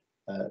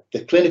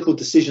the clinical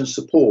decision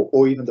support,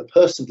 or even the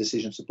person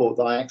decision support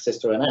that I access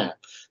to an app,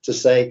 to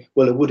say,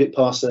 well, would it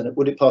pass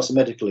a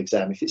medical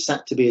exam? If it's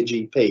sat to be a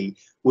GP,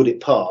 would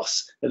it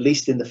pass, at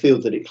least in the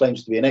field that it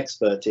claims to be an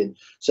expert in?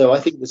 So I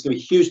think there's going to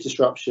be huge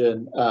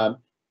disruption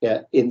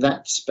in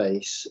that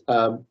space.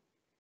 And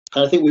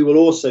I think we will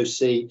also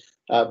see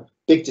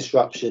big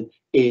disruption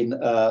in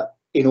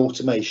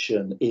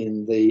automation.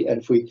 And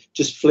if we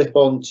just flip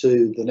on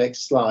to the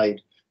next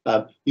slide,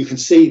 you can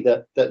see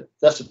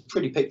that's a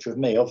pretty picture of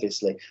me,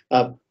 obviously,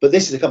 but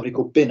this is a company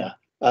called Binner,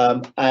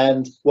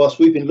 and whilst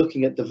we've been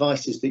looking at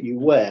devices that you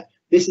wear,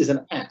 this is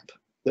an app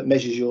that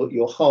measures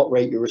your heart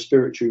rate, your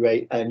respiratory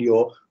rate, and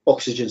your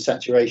oxygen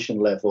saturation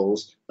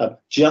levels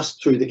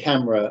just through the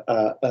camera,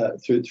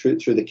 through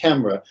the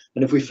camera.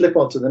 And if we flip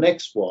on to the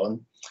next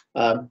one,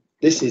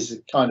 this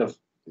is kind of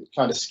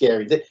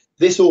scary.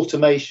 This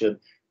automation.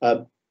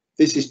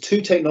 This is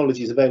 2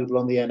 technologies available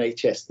on the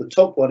NHS. The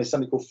top one is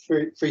something called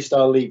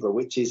Freestyle Libre,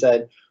 which is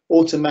an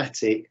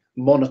automatic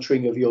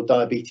monitoring of your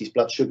diabetes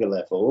blood sugar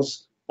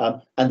levels.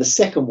 And the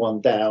second one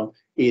down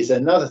is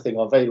another thing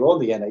available on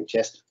the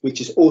NHS,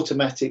 which is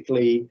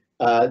automatically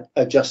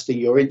adjusting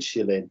your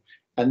insulin.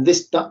 And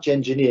this Dutch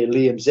engineer,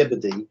 Liam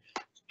Zebedee,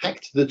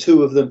 hacked the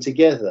 2 of them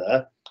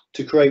together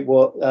to create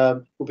what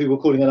people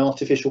are calling an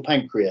artificial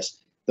pancreas.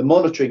 The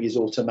monitoring is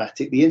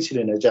automatic, the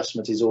insulin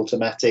adjustment is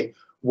automatic.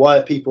 Why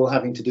are people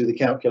having to do the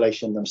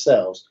calculation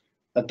themselves?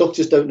 And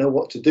doctors don't know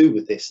what to do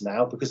with this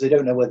now, because they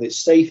don't know whether it's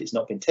safe. It's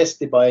not been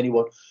tested by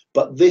anyone.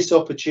 But this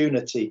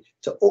opportunity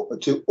to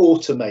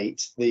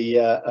automate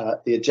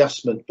the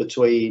adjustment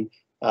between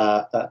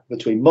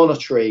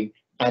monitoring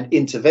and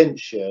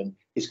intervention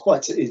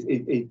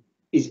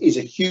is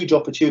a huge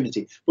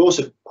opportunity, but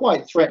also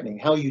quite threatening.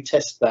 How you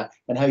test that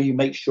and how you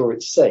make sure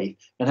it's safe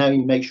and how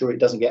you make sure it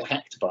doesn't get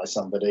hacked by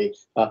somebody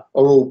are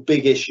all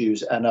big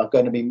issues and are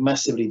going to be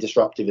massively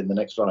disruptive in the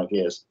next 5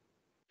 years.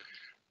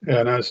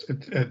 Yeah, no,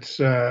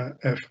 it's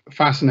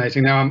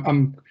fascinating. Now,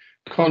 I'm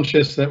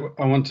conscious that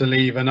I want to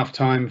leave enough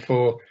time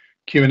for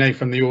Q&A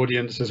from the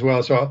audience as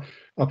well. So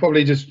I'll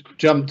probably just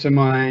jump to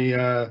my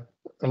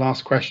the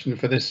last question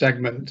for this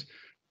segment,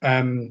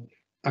 and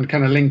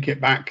kind of link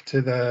it back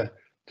to the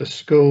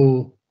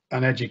school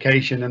and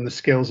education and the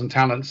skills and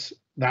talents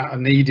that are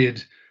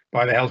needed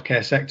by the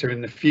healthcare sector in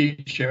the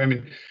future. I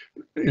mean,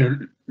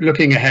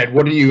 looking ahead,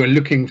 what are you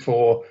looking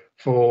for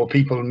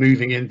people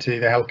moving into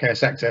the healthcare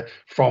sector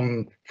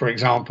from, for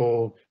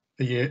example,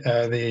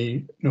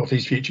 the North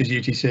East Futures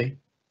UTC?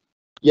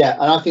 Yeah,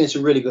 and I think it's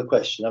a really good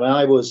question. I mean,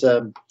 I was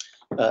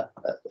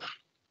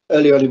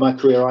early on in my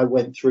career, I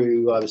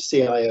was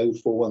CIO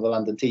for one of the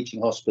London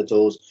teaching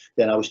hospitals.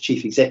 Then I was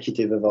chief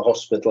executive of a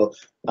hospital.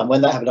 And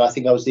when that happened, I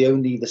think I was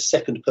the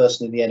second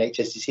person in the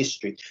NHS's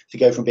history to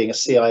go from being a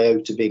CIO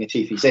to being a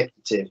chief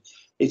executive.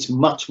 It's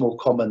much more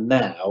common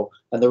now.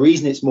 And the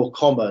reason it's more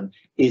common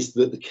is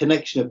that the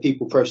connection of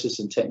people, process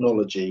and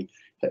technology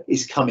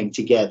is coming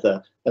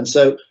together. And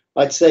so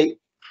I'd say,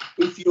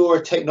 if you're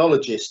a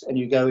technologist and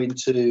you go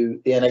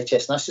into the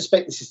NHS, and I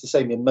suspect this is the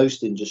same in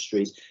most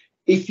industries,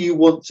 if you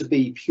want to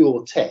be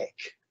pure tech,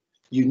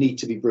 you need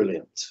to be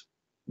brilliant.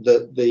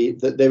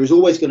 There is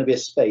always going to be a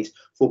space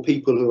for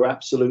people who are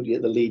absolutely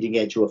at the leading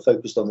edge, who are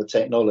focused on the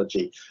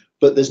technology,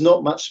 but there's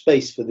not much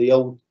space for the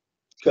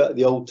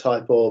old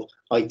type of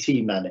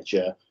IT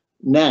manager.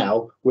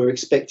 Now we're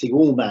expecting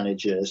all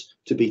managers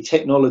to be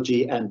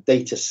technology and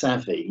data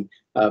savvy,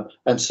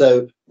 and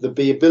so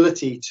the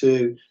ability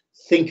to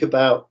think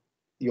about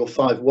your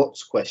 5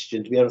 whats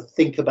question, to be able to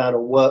think about a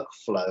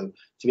workflow,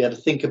 to be able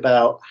to think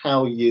about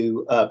how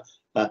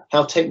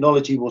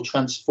technology will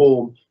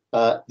transform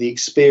the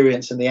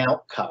experience and the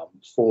outcome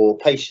for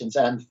patients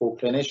and for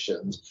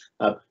clinicians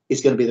is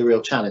going to be the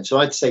real challenge. So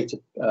I'd say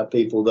to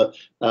people that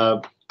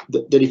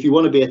if you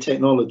want to be a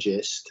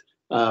technologist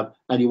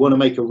and you want to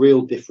make a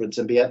real difference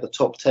and be at the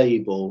top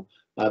table,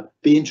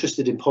 be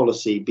interested in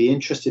policy, be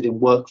interested in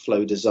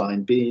workflow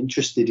design, be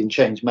interested in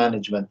change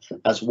management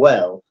as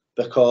well,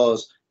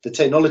 because the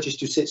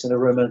technologist who sits in a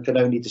room and can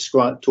only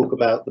talk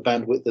about the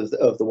bandwidth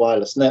of the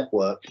wireless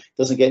network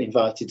doesn't get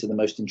invited to the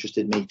most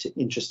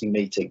interesting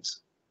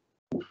meetings.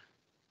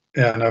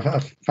 Yeah, no,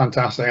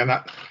 fantastic, and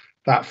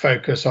that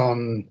focus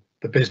on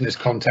the business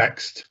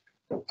context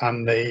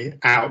and the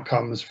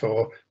outcomes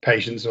for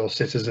patients or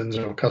citizens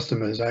or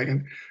customers.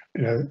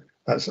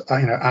 That's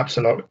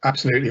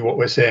absolutely what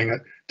we're seeing.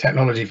 That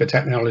technology for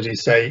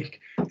technology's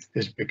sake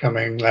is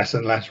becoming less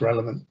and less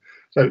relevant.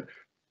 So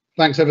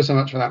thanks ever so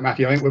much for that,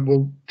 Matthew. I think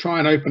we'll try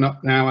and open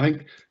up now. I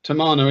think,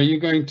 Tamana, are you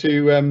going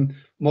to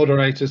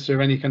moderate us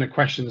through any kind of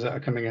questions that are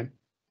coming in?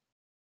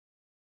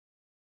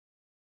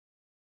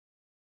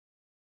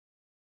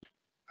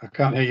 I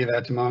can't hear you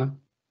there, Tamana.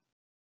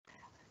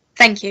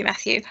 Thank you,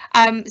 Matthew.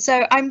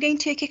 So I'm going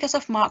to kick us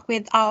off, Mark,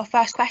 with our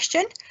first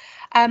question.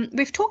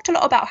 We've talked a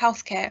lot about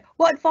healthcare.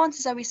 What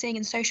advances are we seeing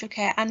in social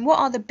care, and what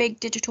are the big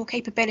digital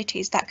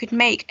capabilities that could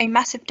make a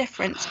massive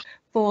difference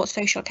for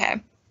social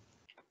care?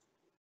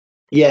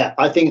 Yeah,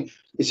 I think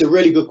it's a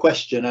really good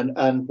question.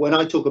 And when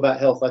I talk about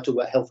health, I talk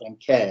about health and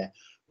care,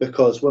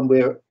 because when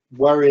we're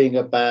worrying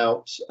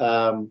about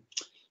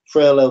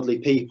frail elderly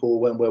people,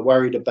 when we're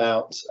worried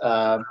about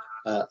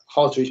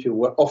hard to reach people,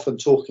 we're often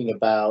talking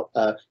about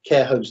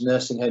care homes,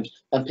 nursing homes,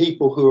 and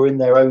people who are in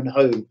their own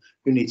home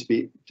who need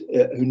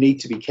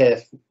to be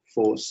cared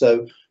for.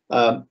 So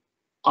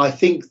I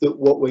think that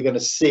what we're going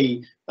to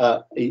see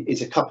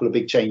is a couple of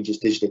big changes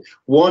digitally.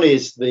 One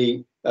is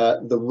the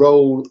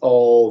role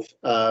of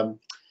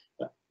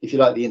if you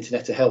like, the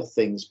Internet of Health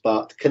things,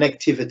 but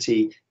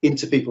connectivity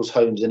into people's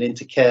homes and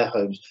into care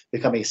homes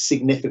becoming a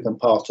significant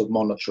part of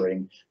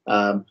monitoring.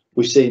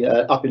 We've seen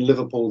up in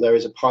Liverpool, there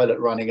is a pilot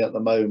running at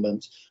the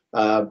moment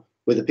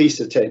with a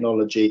piece of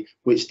technology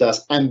which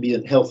does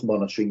ambient health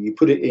monitoring. You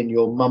put it in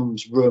your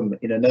mum's room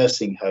in a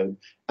nursing home,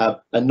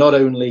 and not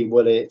only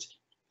will it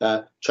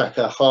track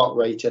her heart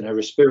rate and her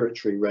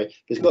respiratory rate,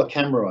 but it's got a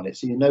camera on it,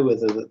 so you know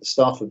whether the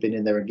staff have been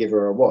in there and give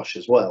her a wash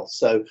as well.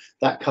 So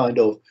that kind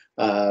of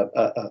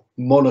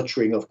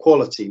monitoring of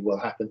quality will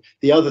happen.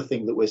 The other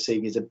thing that we're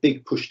seeing is a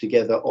big push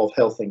together of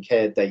health and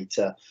care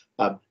data,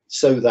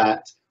 so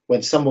that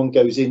when someone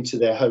goes into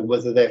their home,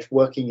 whether they're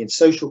working in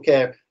social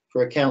care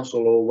for a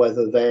council or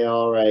whether they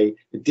are a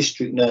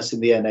district nurse in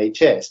the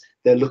NHS,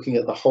 they're looking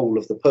at the whole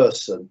of the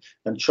person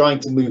and trying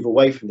to move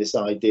away from this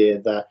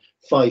idea that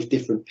 5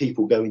 different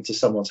people go into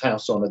someone's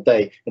house on a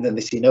day and then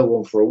they see no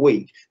one for a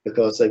week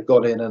because they've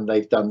gone in and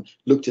they've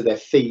looked at their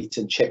feet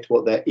and checked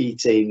what they're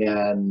eating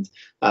and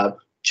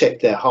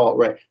checked their heart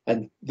rate,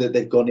 and that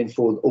they've gone in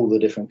for all the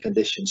different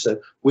conditions. So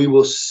we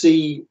will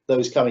see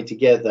those coming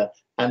together,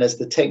 and as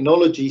the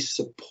technology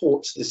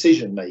supports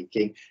decision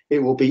making, it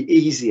will be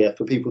easier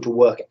for people to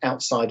work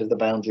outside of the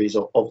boundaries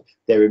of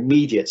their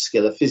immediate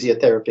skill. A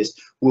physiotherapist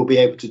will be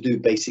able to do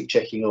basic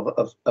checking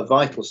of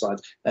vital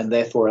signs, and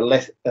therefore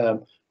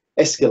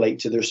escalate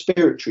to the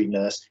respiratory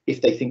nurse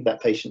if they think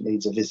that patient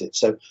needs a visit.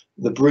 So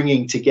the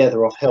bringing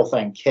together of health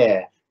and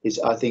care is,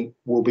 I think,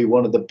 will be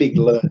one of the big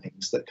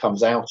learnings that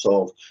comes out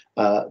of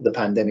the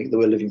pandemic that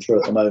we're living through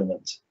at the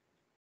moment.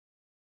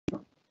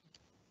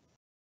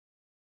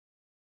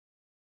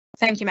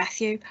 Thank you,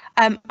 Matthew.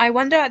 I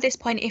wonder at this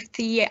point if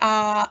there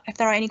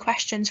are any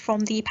questions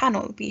from the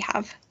panel we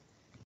have.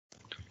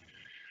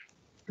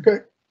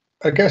 Okay,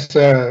 I guess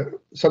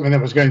something that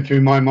was going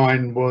through my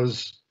mind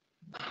was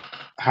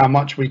how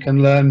much we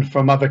can learn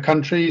from other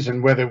countries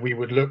and whether we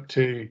would look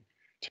to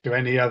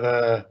any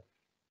other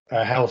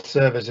health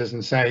services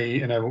and say,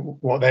 you know,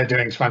 what they're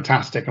doing is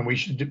fantastic and we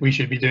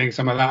should be doing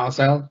some of that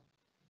ourselves.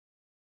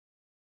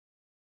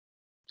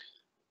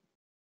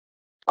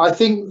 I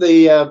think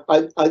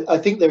I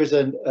think there is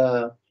I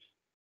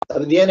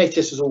mean, the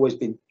NHS has always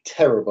been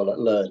terrible at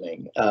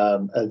learning.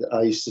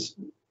 I used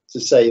to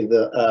say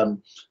that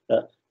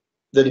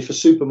that if a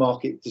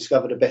supermarket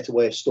discovered a better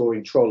way of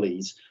storing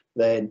trolleys,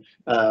 then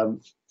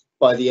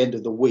by the end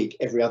of the week,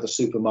 every other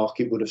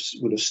supermarket would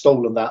have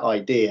stolen that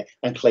idea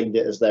and claimed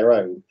it as their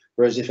own.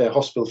 Whereas if a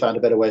hospital found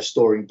a better way of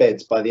storing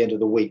beds, by the end of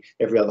the week,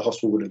 every other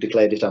hospital would have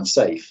declared it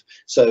unsafe.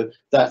 So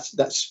that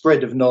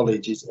spread of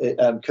knowledge is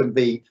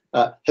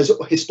has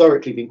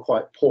historically been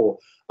quite poor.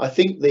 I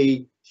think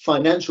the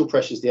financial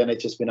pressures the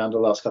NHS has been under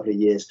the last couple of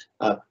years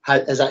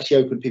has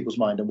actually opened people's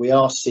mind, and we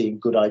are seeing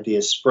good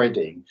ideas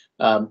spreading.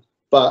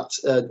 But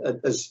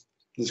as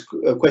there's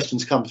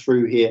questions come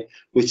through here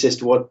which says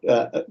to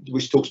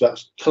which talks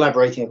about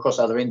collaborating across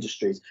other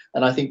industries,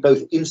 and I think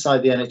both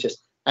inside the NHS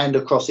and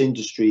across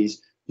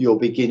industries you're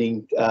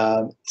beginning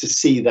to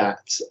see that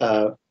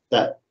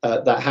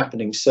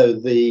happening. So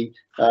the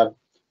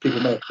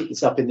people may have picked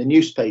this up in the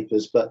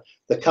newspapers, but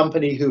the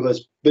company who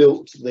has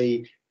built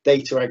the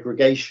data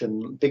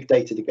aggregation, big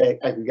data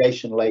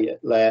aggregation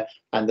layer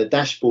and the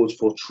dashboards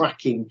for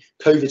tracking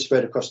COVID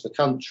spread across the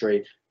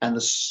country, and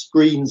the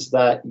screens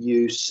that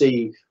you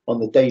see on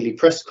the daily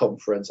press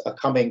conference are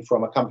coming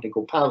from a company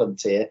called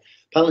Palantir.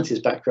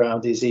 Palantir's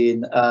background is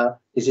in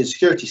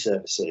security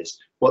services.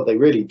 What they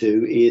really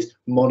do is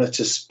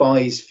monitor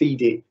spies,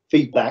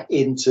 feedback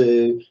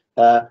into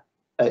the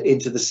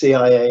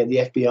CIA and the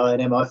FBI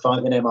and MI5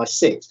 and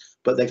MI6.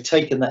 But they've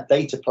taken that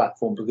data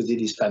platform because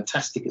it is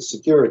fantastic at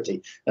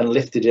security and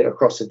lifted it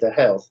across into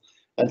health.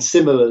 And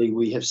similarly,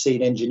 we have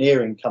seen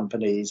engineering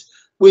companies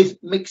with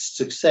mixed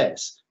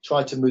success,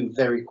 tried to move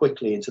very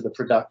quickly into the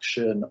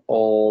production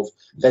of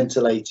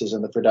ventilators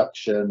and the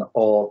production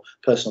of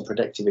personal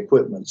protective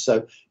equipment.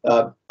 So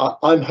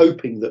I'm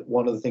hoping that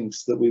one of the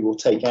things that we will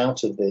take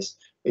out of this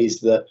is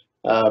that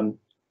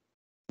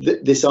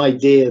this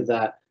idea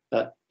that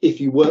if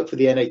you work for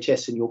the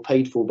NHS and you're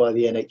paid for by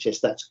the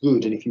NHS, that's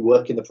good, and if you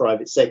work in the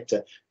private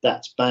sector,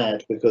 that's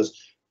bad, because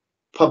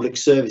public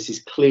service is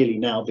clearly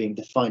now being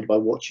defined by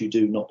what you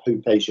do, not who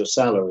pays your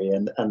salary.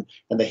 And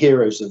the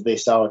heroes of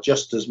this are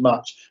just as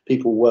much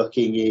people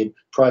working in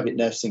private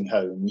nursing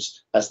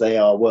homes as they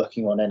are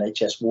working on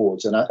NHS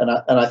wards. And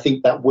I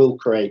think that will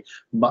create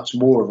much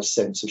more of a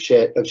sense of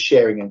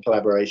sharing and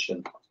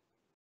collaboration.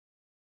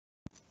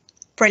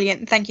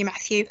 Brilliant, thank you,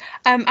 Matthew.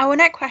 Our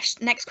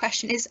next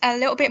question is a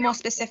little bit more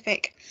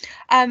specific.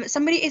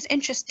 Somebody is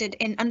interested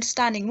in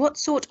understanding what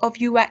sort of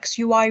UX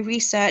UI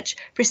research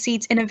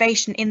precedes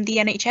innovation in the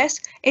NHS.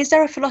 Is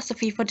there a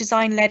philosophy for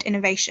design-led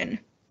innovation?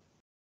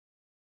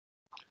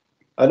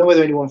 I don't know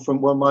whether anyone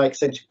from one of my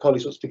Accenture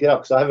colleagues wants to pick it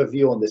up, because I have a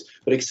view on this,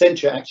 but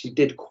Accenture actually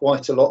did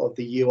quite a lot of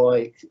the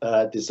UI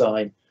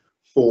design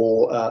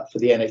for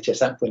the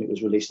NHS app when it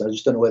was released. And I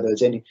just don't know whether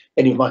there's any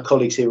of my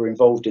colleagues here were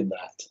involved in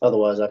that.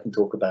 Otherwise, I can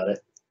talk about it.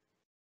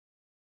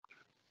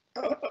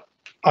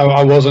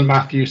 I wasn't,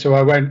 Matthew, so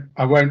I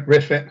won't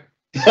riff it.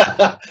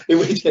 In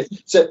which case,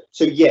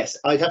 so yes,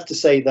 I'd have to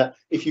say that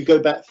if you go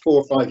back 4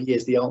 or 5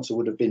 years, the answer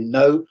would have been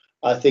no.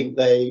 I think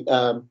the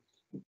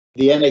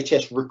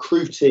NHS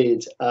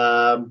recruited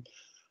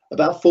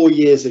about 4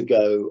 years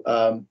ago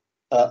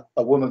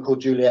a woman called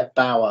Juliette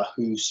Bauer,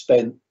 who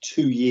spent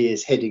 2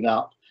 years heading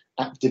up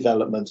app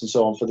development and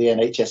so on for the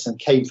NHS, and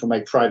came from a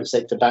private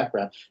sector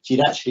background. She'd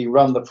actually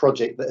run the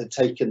project that had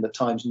taken the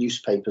Times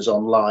newspapers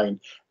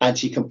online, and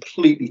she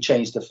completely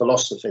changed the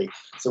philosophy.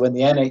 So when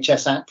the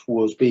NHS app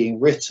was being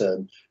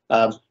written,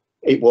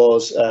 it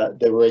was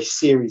there were a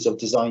series of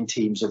design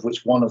teams, of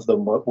which one of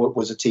them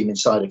was a team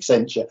inside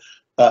Accenture,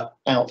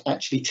 out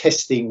actually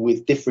testing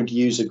with different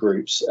user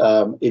groups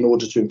in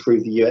order to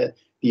improve the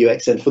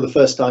UX. And for the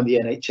first time, the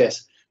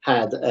NHS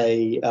had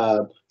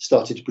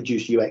started to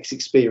produce UX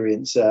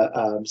experience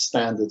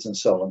standards and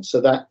so on.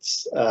 So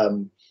that's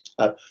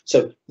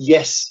so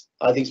yes,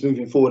 I think it's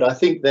moving forward. I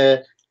think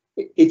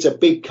it's a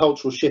big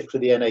cultural shift for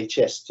the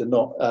NHS to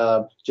not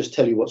just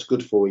tell you what's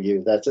good for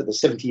you. That's the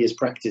 70 years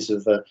practice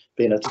of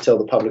being able to tell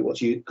the public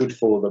what's good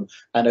for them,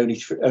 and only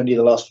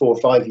the last 4 or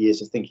 5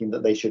 years of thinking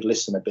that they should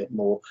listen a bit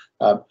more.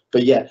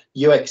 But yeah,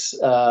 UX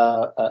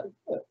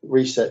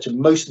research, and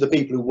most of the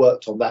people who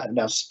worked on that have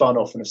now spun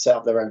off and have set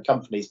up their own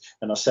companies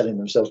and are selling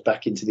themselves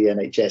back into the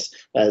NHS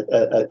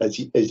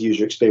as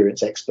user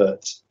experience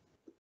experts.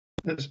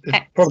 It's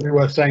probably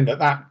worth saying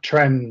that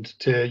trend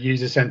to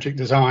user-centric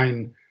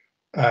design,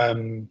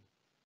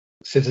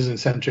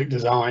 citizen-centric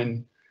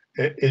design,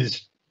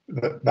 is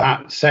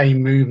that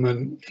same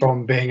movement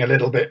from being a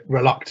little bit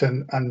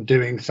reluctant and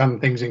doing some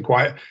things in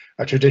quite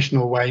a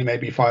traditional way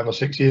maybe 5 or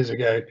 6 years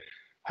ago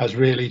has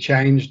really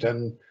changed,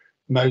 and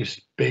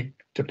most big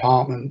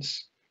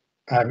departments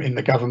in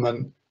the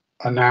government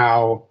are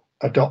now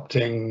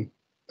adopting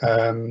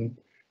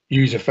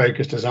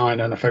user-focused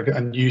design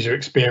and user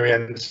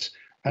experience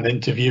and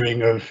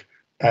interviewing of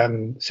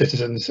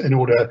citizens in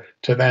order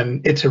to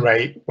then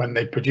iterate when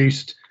they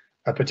produced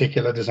a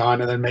particular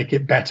design and then make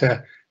it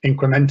better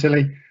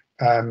incrementally.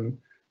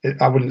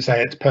 I wouldn't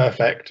say it's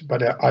perfect,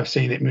 but I've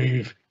seen it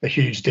move a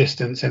huge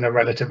distance in a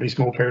relatively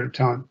small period of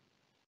time.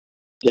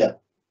 Yeah.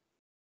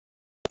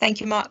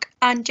 Thank you, Mark.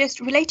 And just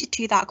related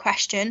to that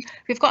question,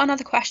 we've got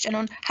another question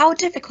on how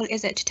difficult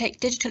is it to take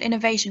digital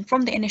innovation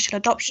from the initial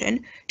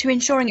adoption to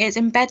ensuring it's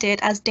embedded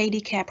as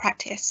daily care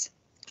practice?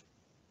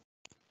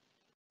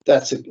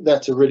 That's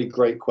a really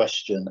great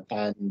question,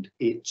 and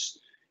it's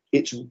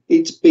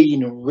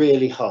been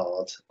really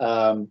hard.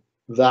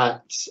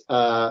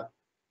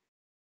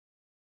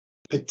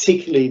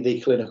 Particularly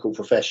the clinical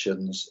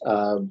professions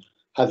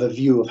have a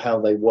view of how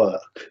they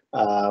work.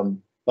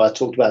 I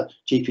talked about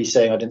GPs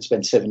saying I didn't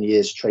spend 7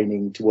 years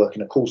training to work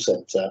in a call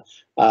centre.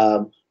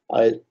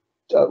 I've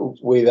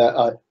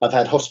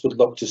had hospital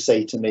doctors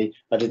say to me,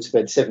 I didn't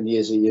spend 7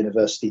 years at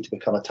university to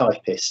become a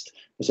typist.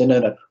 I say,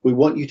 no, we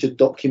want you to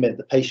document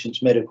the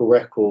patient's medical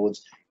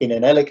records in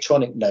an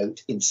electronic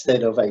note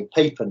instead of a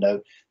paper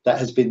note. That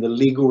has been the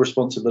legal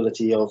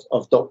responsibility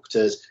of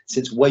doctors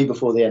since way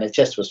before the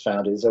NHS was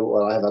founded. So,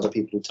 well, I have other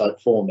people who type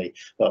for me.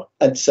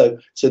 And so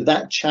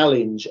that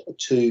challenge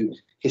to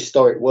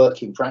historic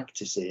working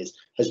practices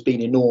has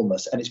been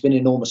enormous, and it's been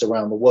enormous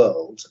around the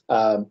world.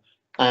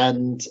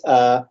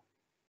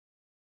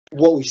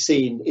 What we've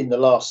seen in the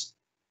last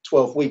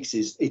 12 weeks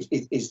is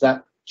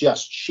that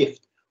just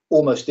shift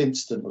almost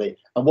instantly.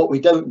 And what we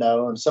don't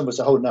know, and some of us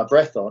are holding our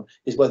breath on,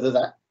 is whether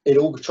that it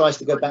all tries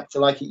to go back to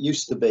like it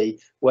used to be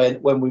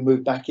when we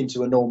move back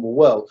into a normal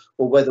world,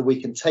 or whether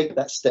we can take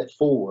that step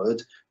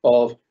forward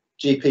of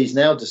GPs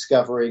now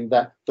discovering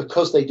that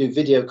because they do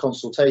video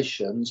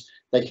consultations,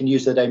 they can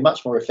use their day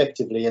much more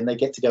effectively, and they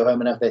get to go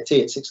home and have their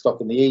tea at 6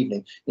 o'clock in the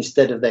evening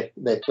instead of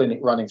their clinic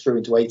running through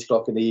into 8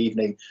 o'clock in the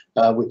evening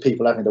with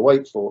people having to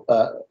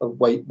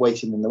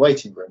waiting in the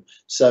waiting room.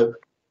 So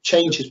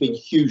change has been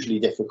hugely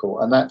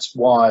difficult, and that's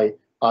why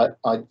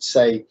I'd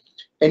say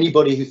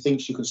anybody who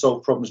thinks you can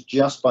solve problems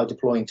just by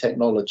deploying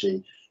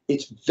technology,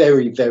 it's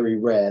very, very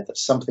rare that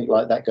something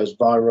like that goes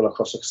viral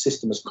across a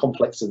system as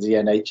complex as the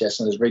NHS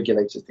and as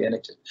regulated as the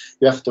NHS.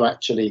 You have to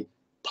actually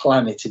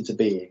plan it into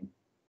being.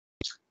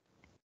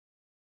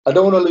 I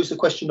don't want to lose the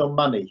question on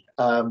money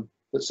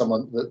that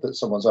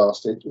someone's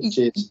asked, which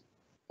is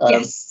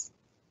yes.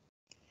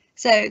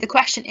 So the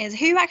question is,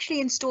 who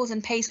actually installs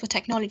and pays for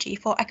technology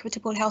for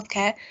equitable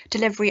healthcare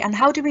delivery, and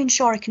how do we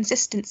ensure a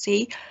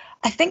consistency?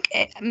 I think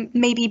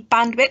maybe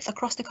bandwidth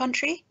across the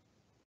country.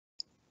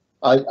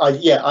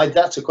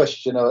 That's a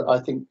question. I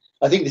think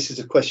this is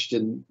a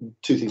question.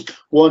 Two things.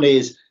 One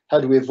is, how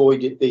do we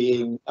avoid it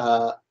being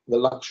the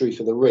luxury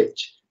for the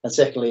rich, and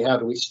secondly, how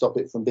do we stop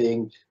it from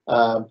being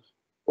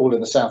all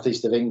in the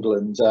southeast of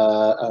England,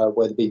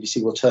 where the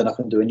BBC will turn up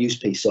and do a news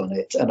piece on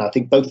it? And I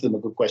think both of them are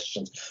good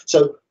questions.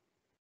 So,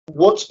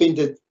 what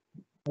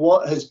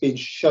has been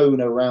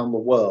shown around the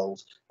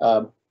world,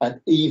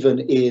 and even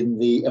in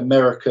the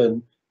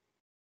American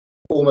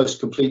almost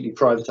completely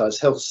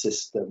privatized health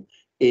system,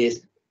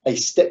 is a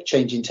step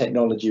change in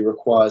technology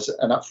requires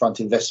an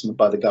upfront investment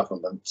by the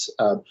government.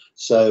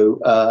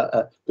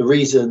 The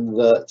reason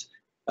that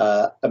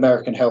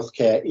American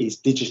healthcare is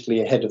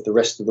digitally ahead of the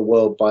rest of the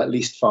world by at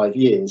least 5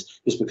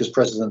 years is because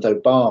President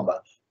Obama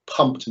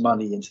pumped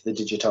money into the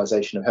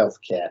digitization of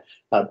healthcare,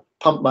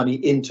 pumped money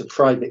into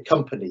private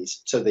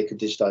companies so they could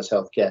digitize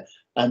healthcare.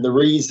 And the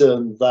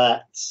reason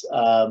that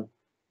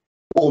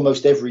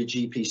almost every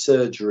GP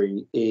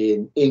surgery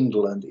in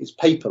England is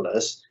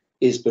paperless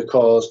is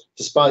because,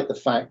 despite the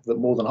fact that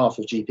more than half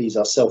of GPs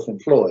are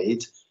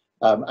self-employed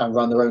and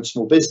run their own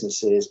small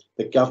businesses,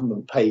 the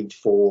government paid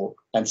for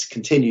and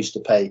continues to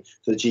pay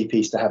for the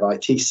GPs to have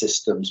IT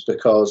systems,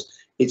 because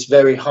it's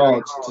very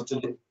hard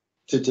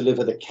to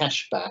deliver the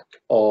cash back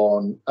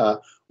on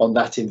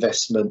that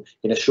investment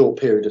in a short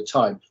period of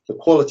time. The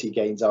quality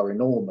gains are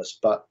enormous,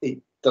 but it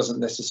doesn't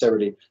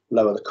necessarily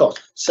lower the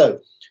cost. So,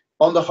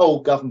 on the whole,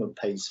 government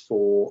pays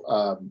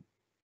for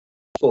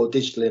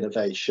digital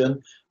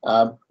innovation,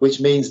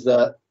 which means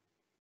that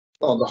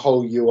on the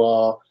whole you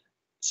are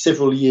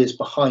several years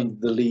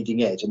behind the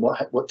leading edge. And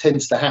what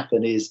tends to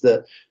happen is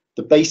that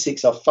the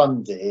basics are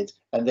funded,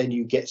 and then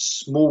you get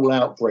small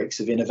outbreaks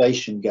of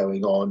innovation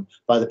going on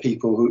by the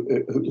people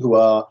who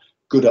are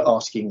good at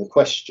asking the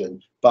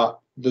question. But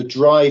the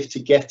drive to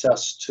get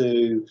us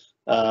to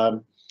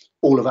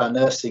all of our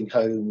nursing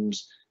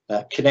homes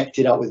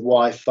connected up with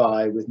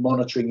Wi-Fi, with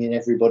monitoring in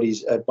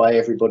by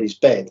everybody's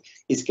bed,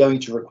 is going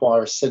to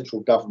require a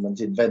central government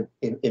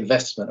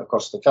investment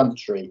across the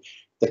country.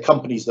 The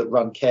companies that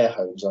run care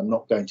homes are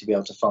not going to be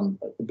able to fund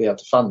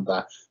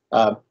that.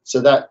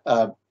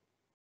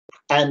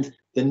 And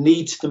the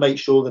need to make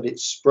sure that it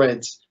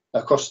spreads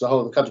across the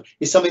whole of the country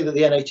is something that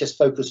the NHS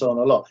focus on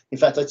a lot. In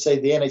fact, I'd say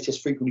the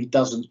NHS frequently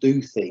doesn't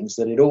do things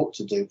that it ought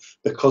to do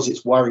because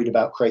it's worried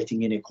about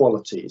creating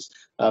inequalities.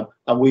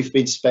 And we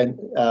spend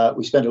a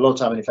lot of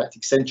time, and in fact,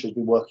 Accenture has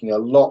been working a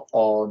lot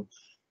on,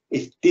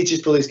 if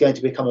digital is going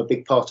to become a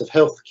big part of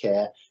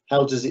healthcare,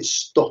 how does it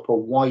stop a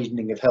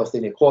widening of health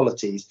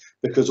inequalities?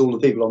 Because all the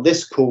people on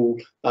this call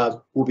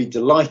will be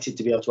delighted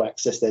to be able to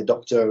access their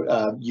doctor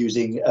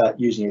using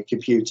a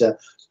computer,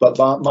 but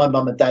my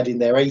mum and dad in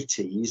their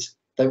 80s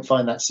don't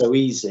find that so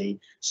easy.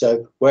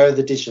 So where are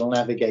the digital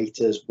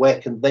navigators? Where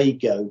can they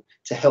go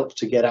to help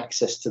to get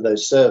access to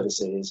those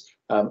services?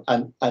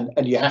 And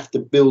you have to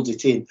build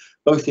it in,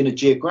 both in a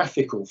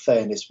geographical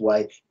fairness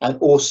way and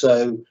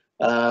also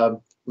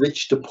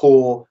rich to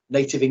poor,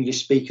 native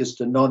English speakers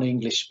to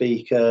non-English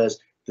speakers,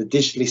 the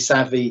digitally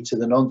savvy to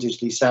the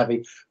non-digitally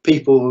savvy,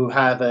 people who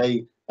have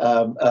a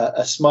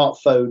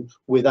smartphone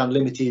with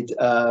unlimited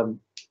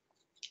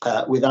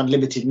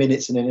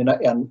minutes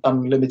and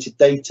unlimited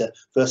data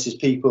versus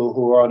people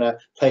who are on a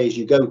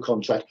pay-as-you-go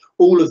contract.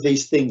 All of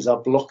these things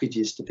are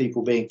blockages to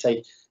people being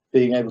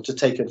able to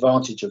take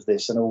advantage of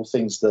this, and all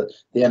things that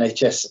the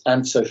NHS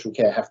and social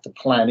care have to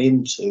plan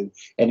into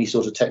any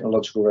sort of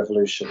technological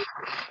revolution.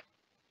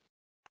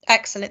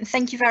 Excellent,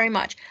 thank you very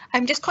much.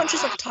 I'm just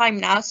conscious of time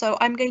now, so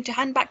I'm going to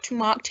hand back to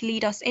Mark to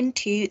lead us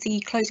into the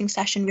closing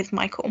session with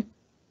Michael.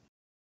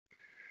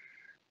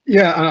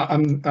 Yeah,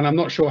 I'm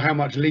not sure how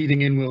much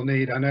leading in we'll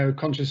need. I know,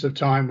 conscious of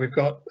time, we've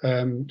got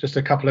just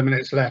a couple of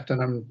minutes left,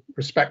 and I'm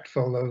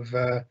respectful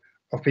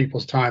of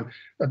people's time.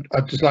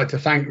 I'd just like to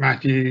thank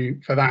Matthew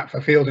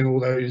for fielding all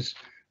those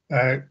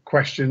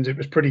questions. It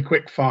was pretty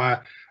quick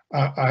fire.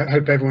 I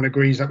hope everyone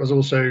agrees that was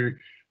also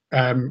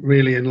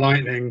really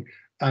enlightening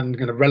and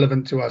kind of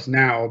relevant to us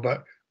now.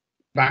 But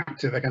back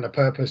to the kind of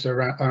purpose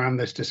around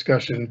this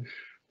discussion,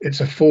 it's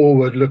a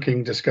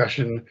forward-looking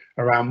discussion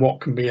around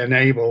what can be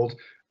enabled,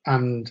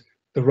 and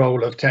the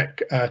role of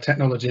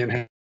technology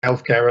in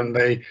healthcare and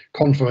the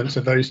confluence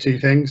of those two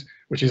things,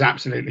 which is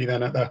absolutely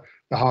then at the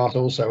heart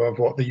also of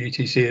what the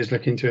UTC is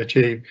looking to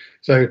achieve.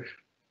 So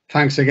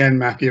Thanks again,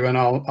 Matthew, and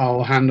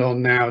I'll hand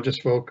on now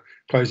just for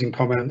closing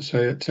comments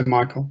to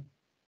Michael.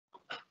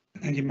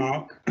 Thank you,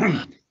 Mark.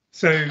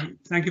 So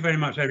thank you very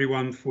much,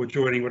 everyone, for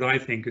joining what I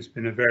think has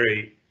been a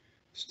very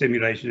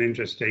stimulating and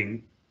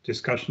interesting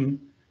discussion.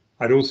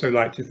 I'd also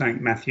like to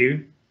thank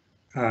Matthew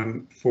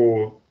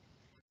for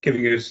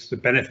giving us the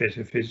benefit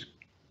of his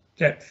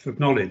depth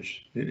of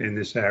knowledge in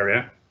this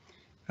area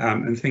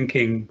and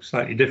thinking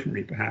slightly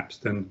differently, perhaps,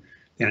 than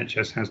the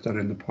NHS has done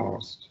in the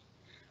past.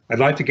 I'd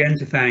like again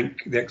to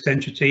thank the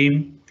Accenture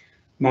team,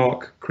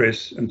 Mark,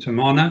 Chris and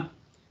Tamana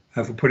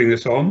for putting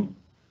this on.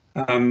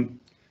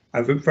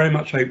 I very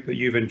much hope that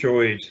you've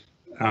enjoyed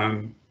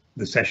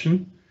the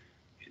session.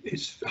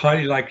 It's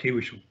highly likely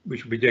we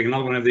shall be doing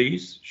another one of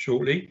these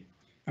shortly,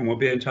 and we'll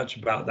be in touch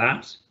about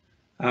that.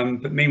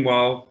 But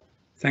meanwhile,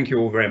 thank you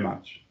all very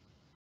much.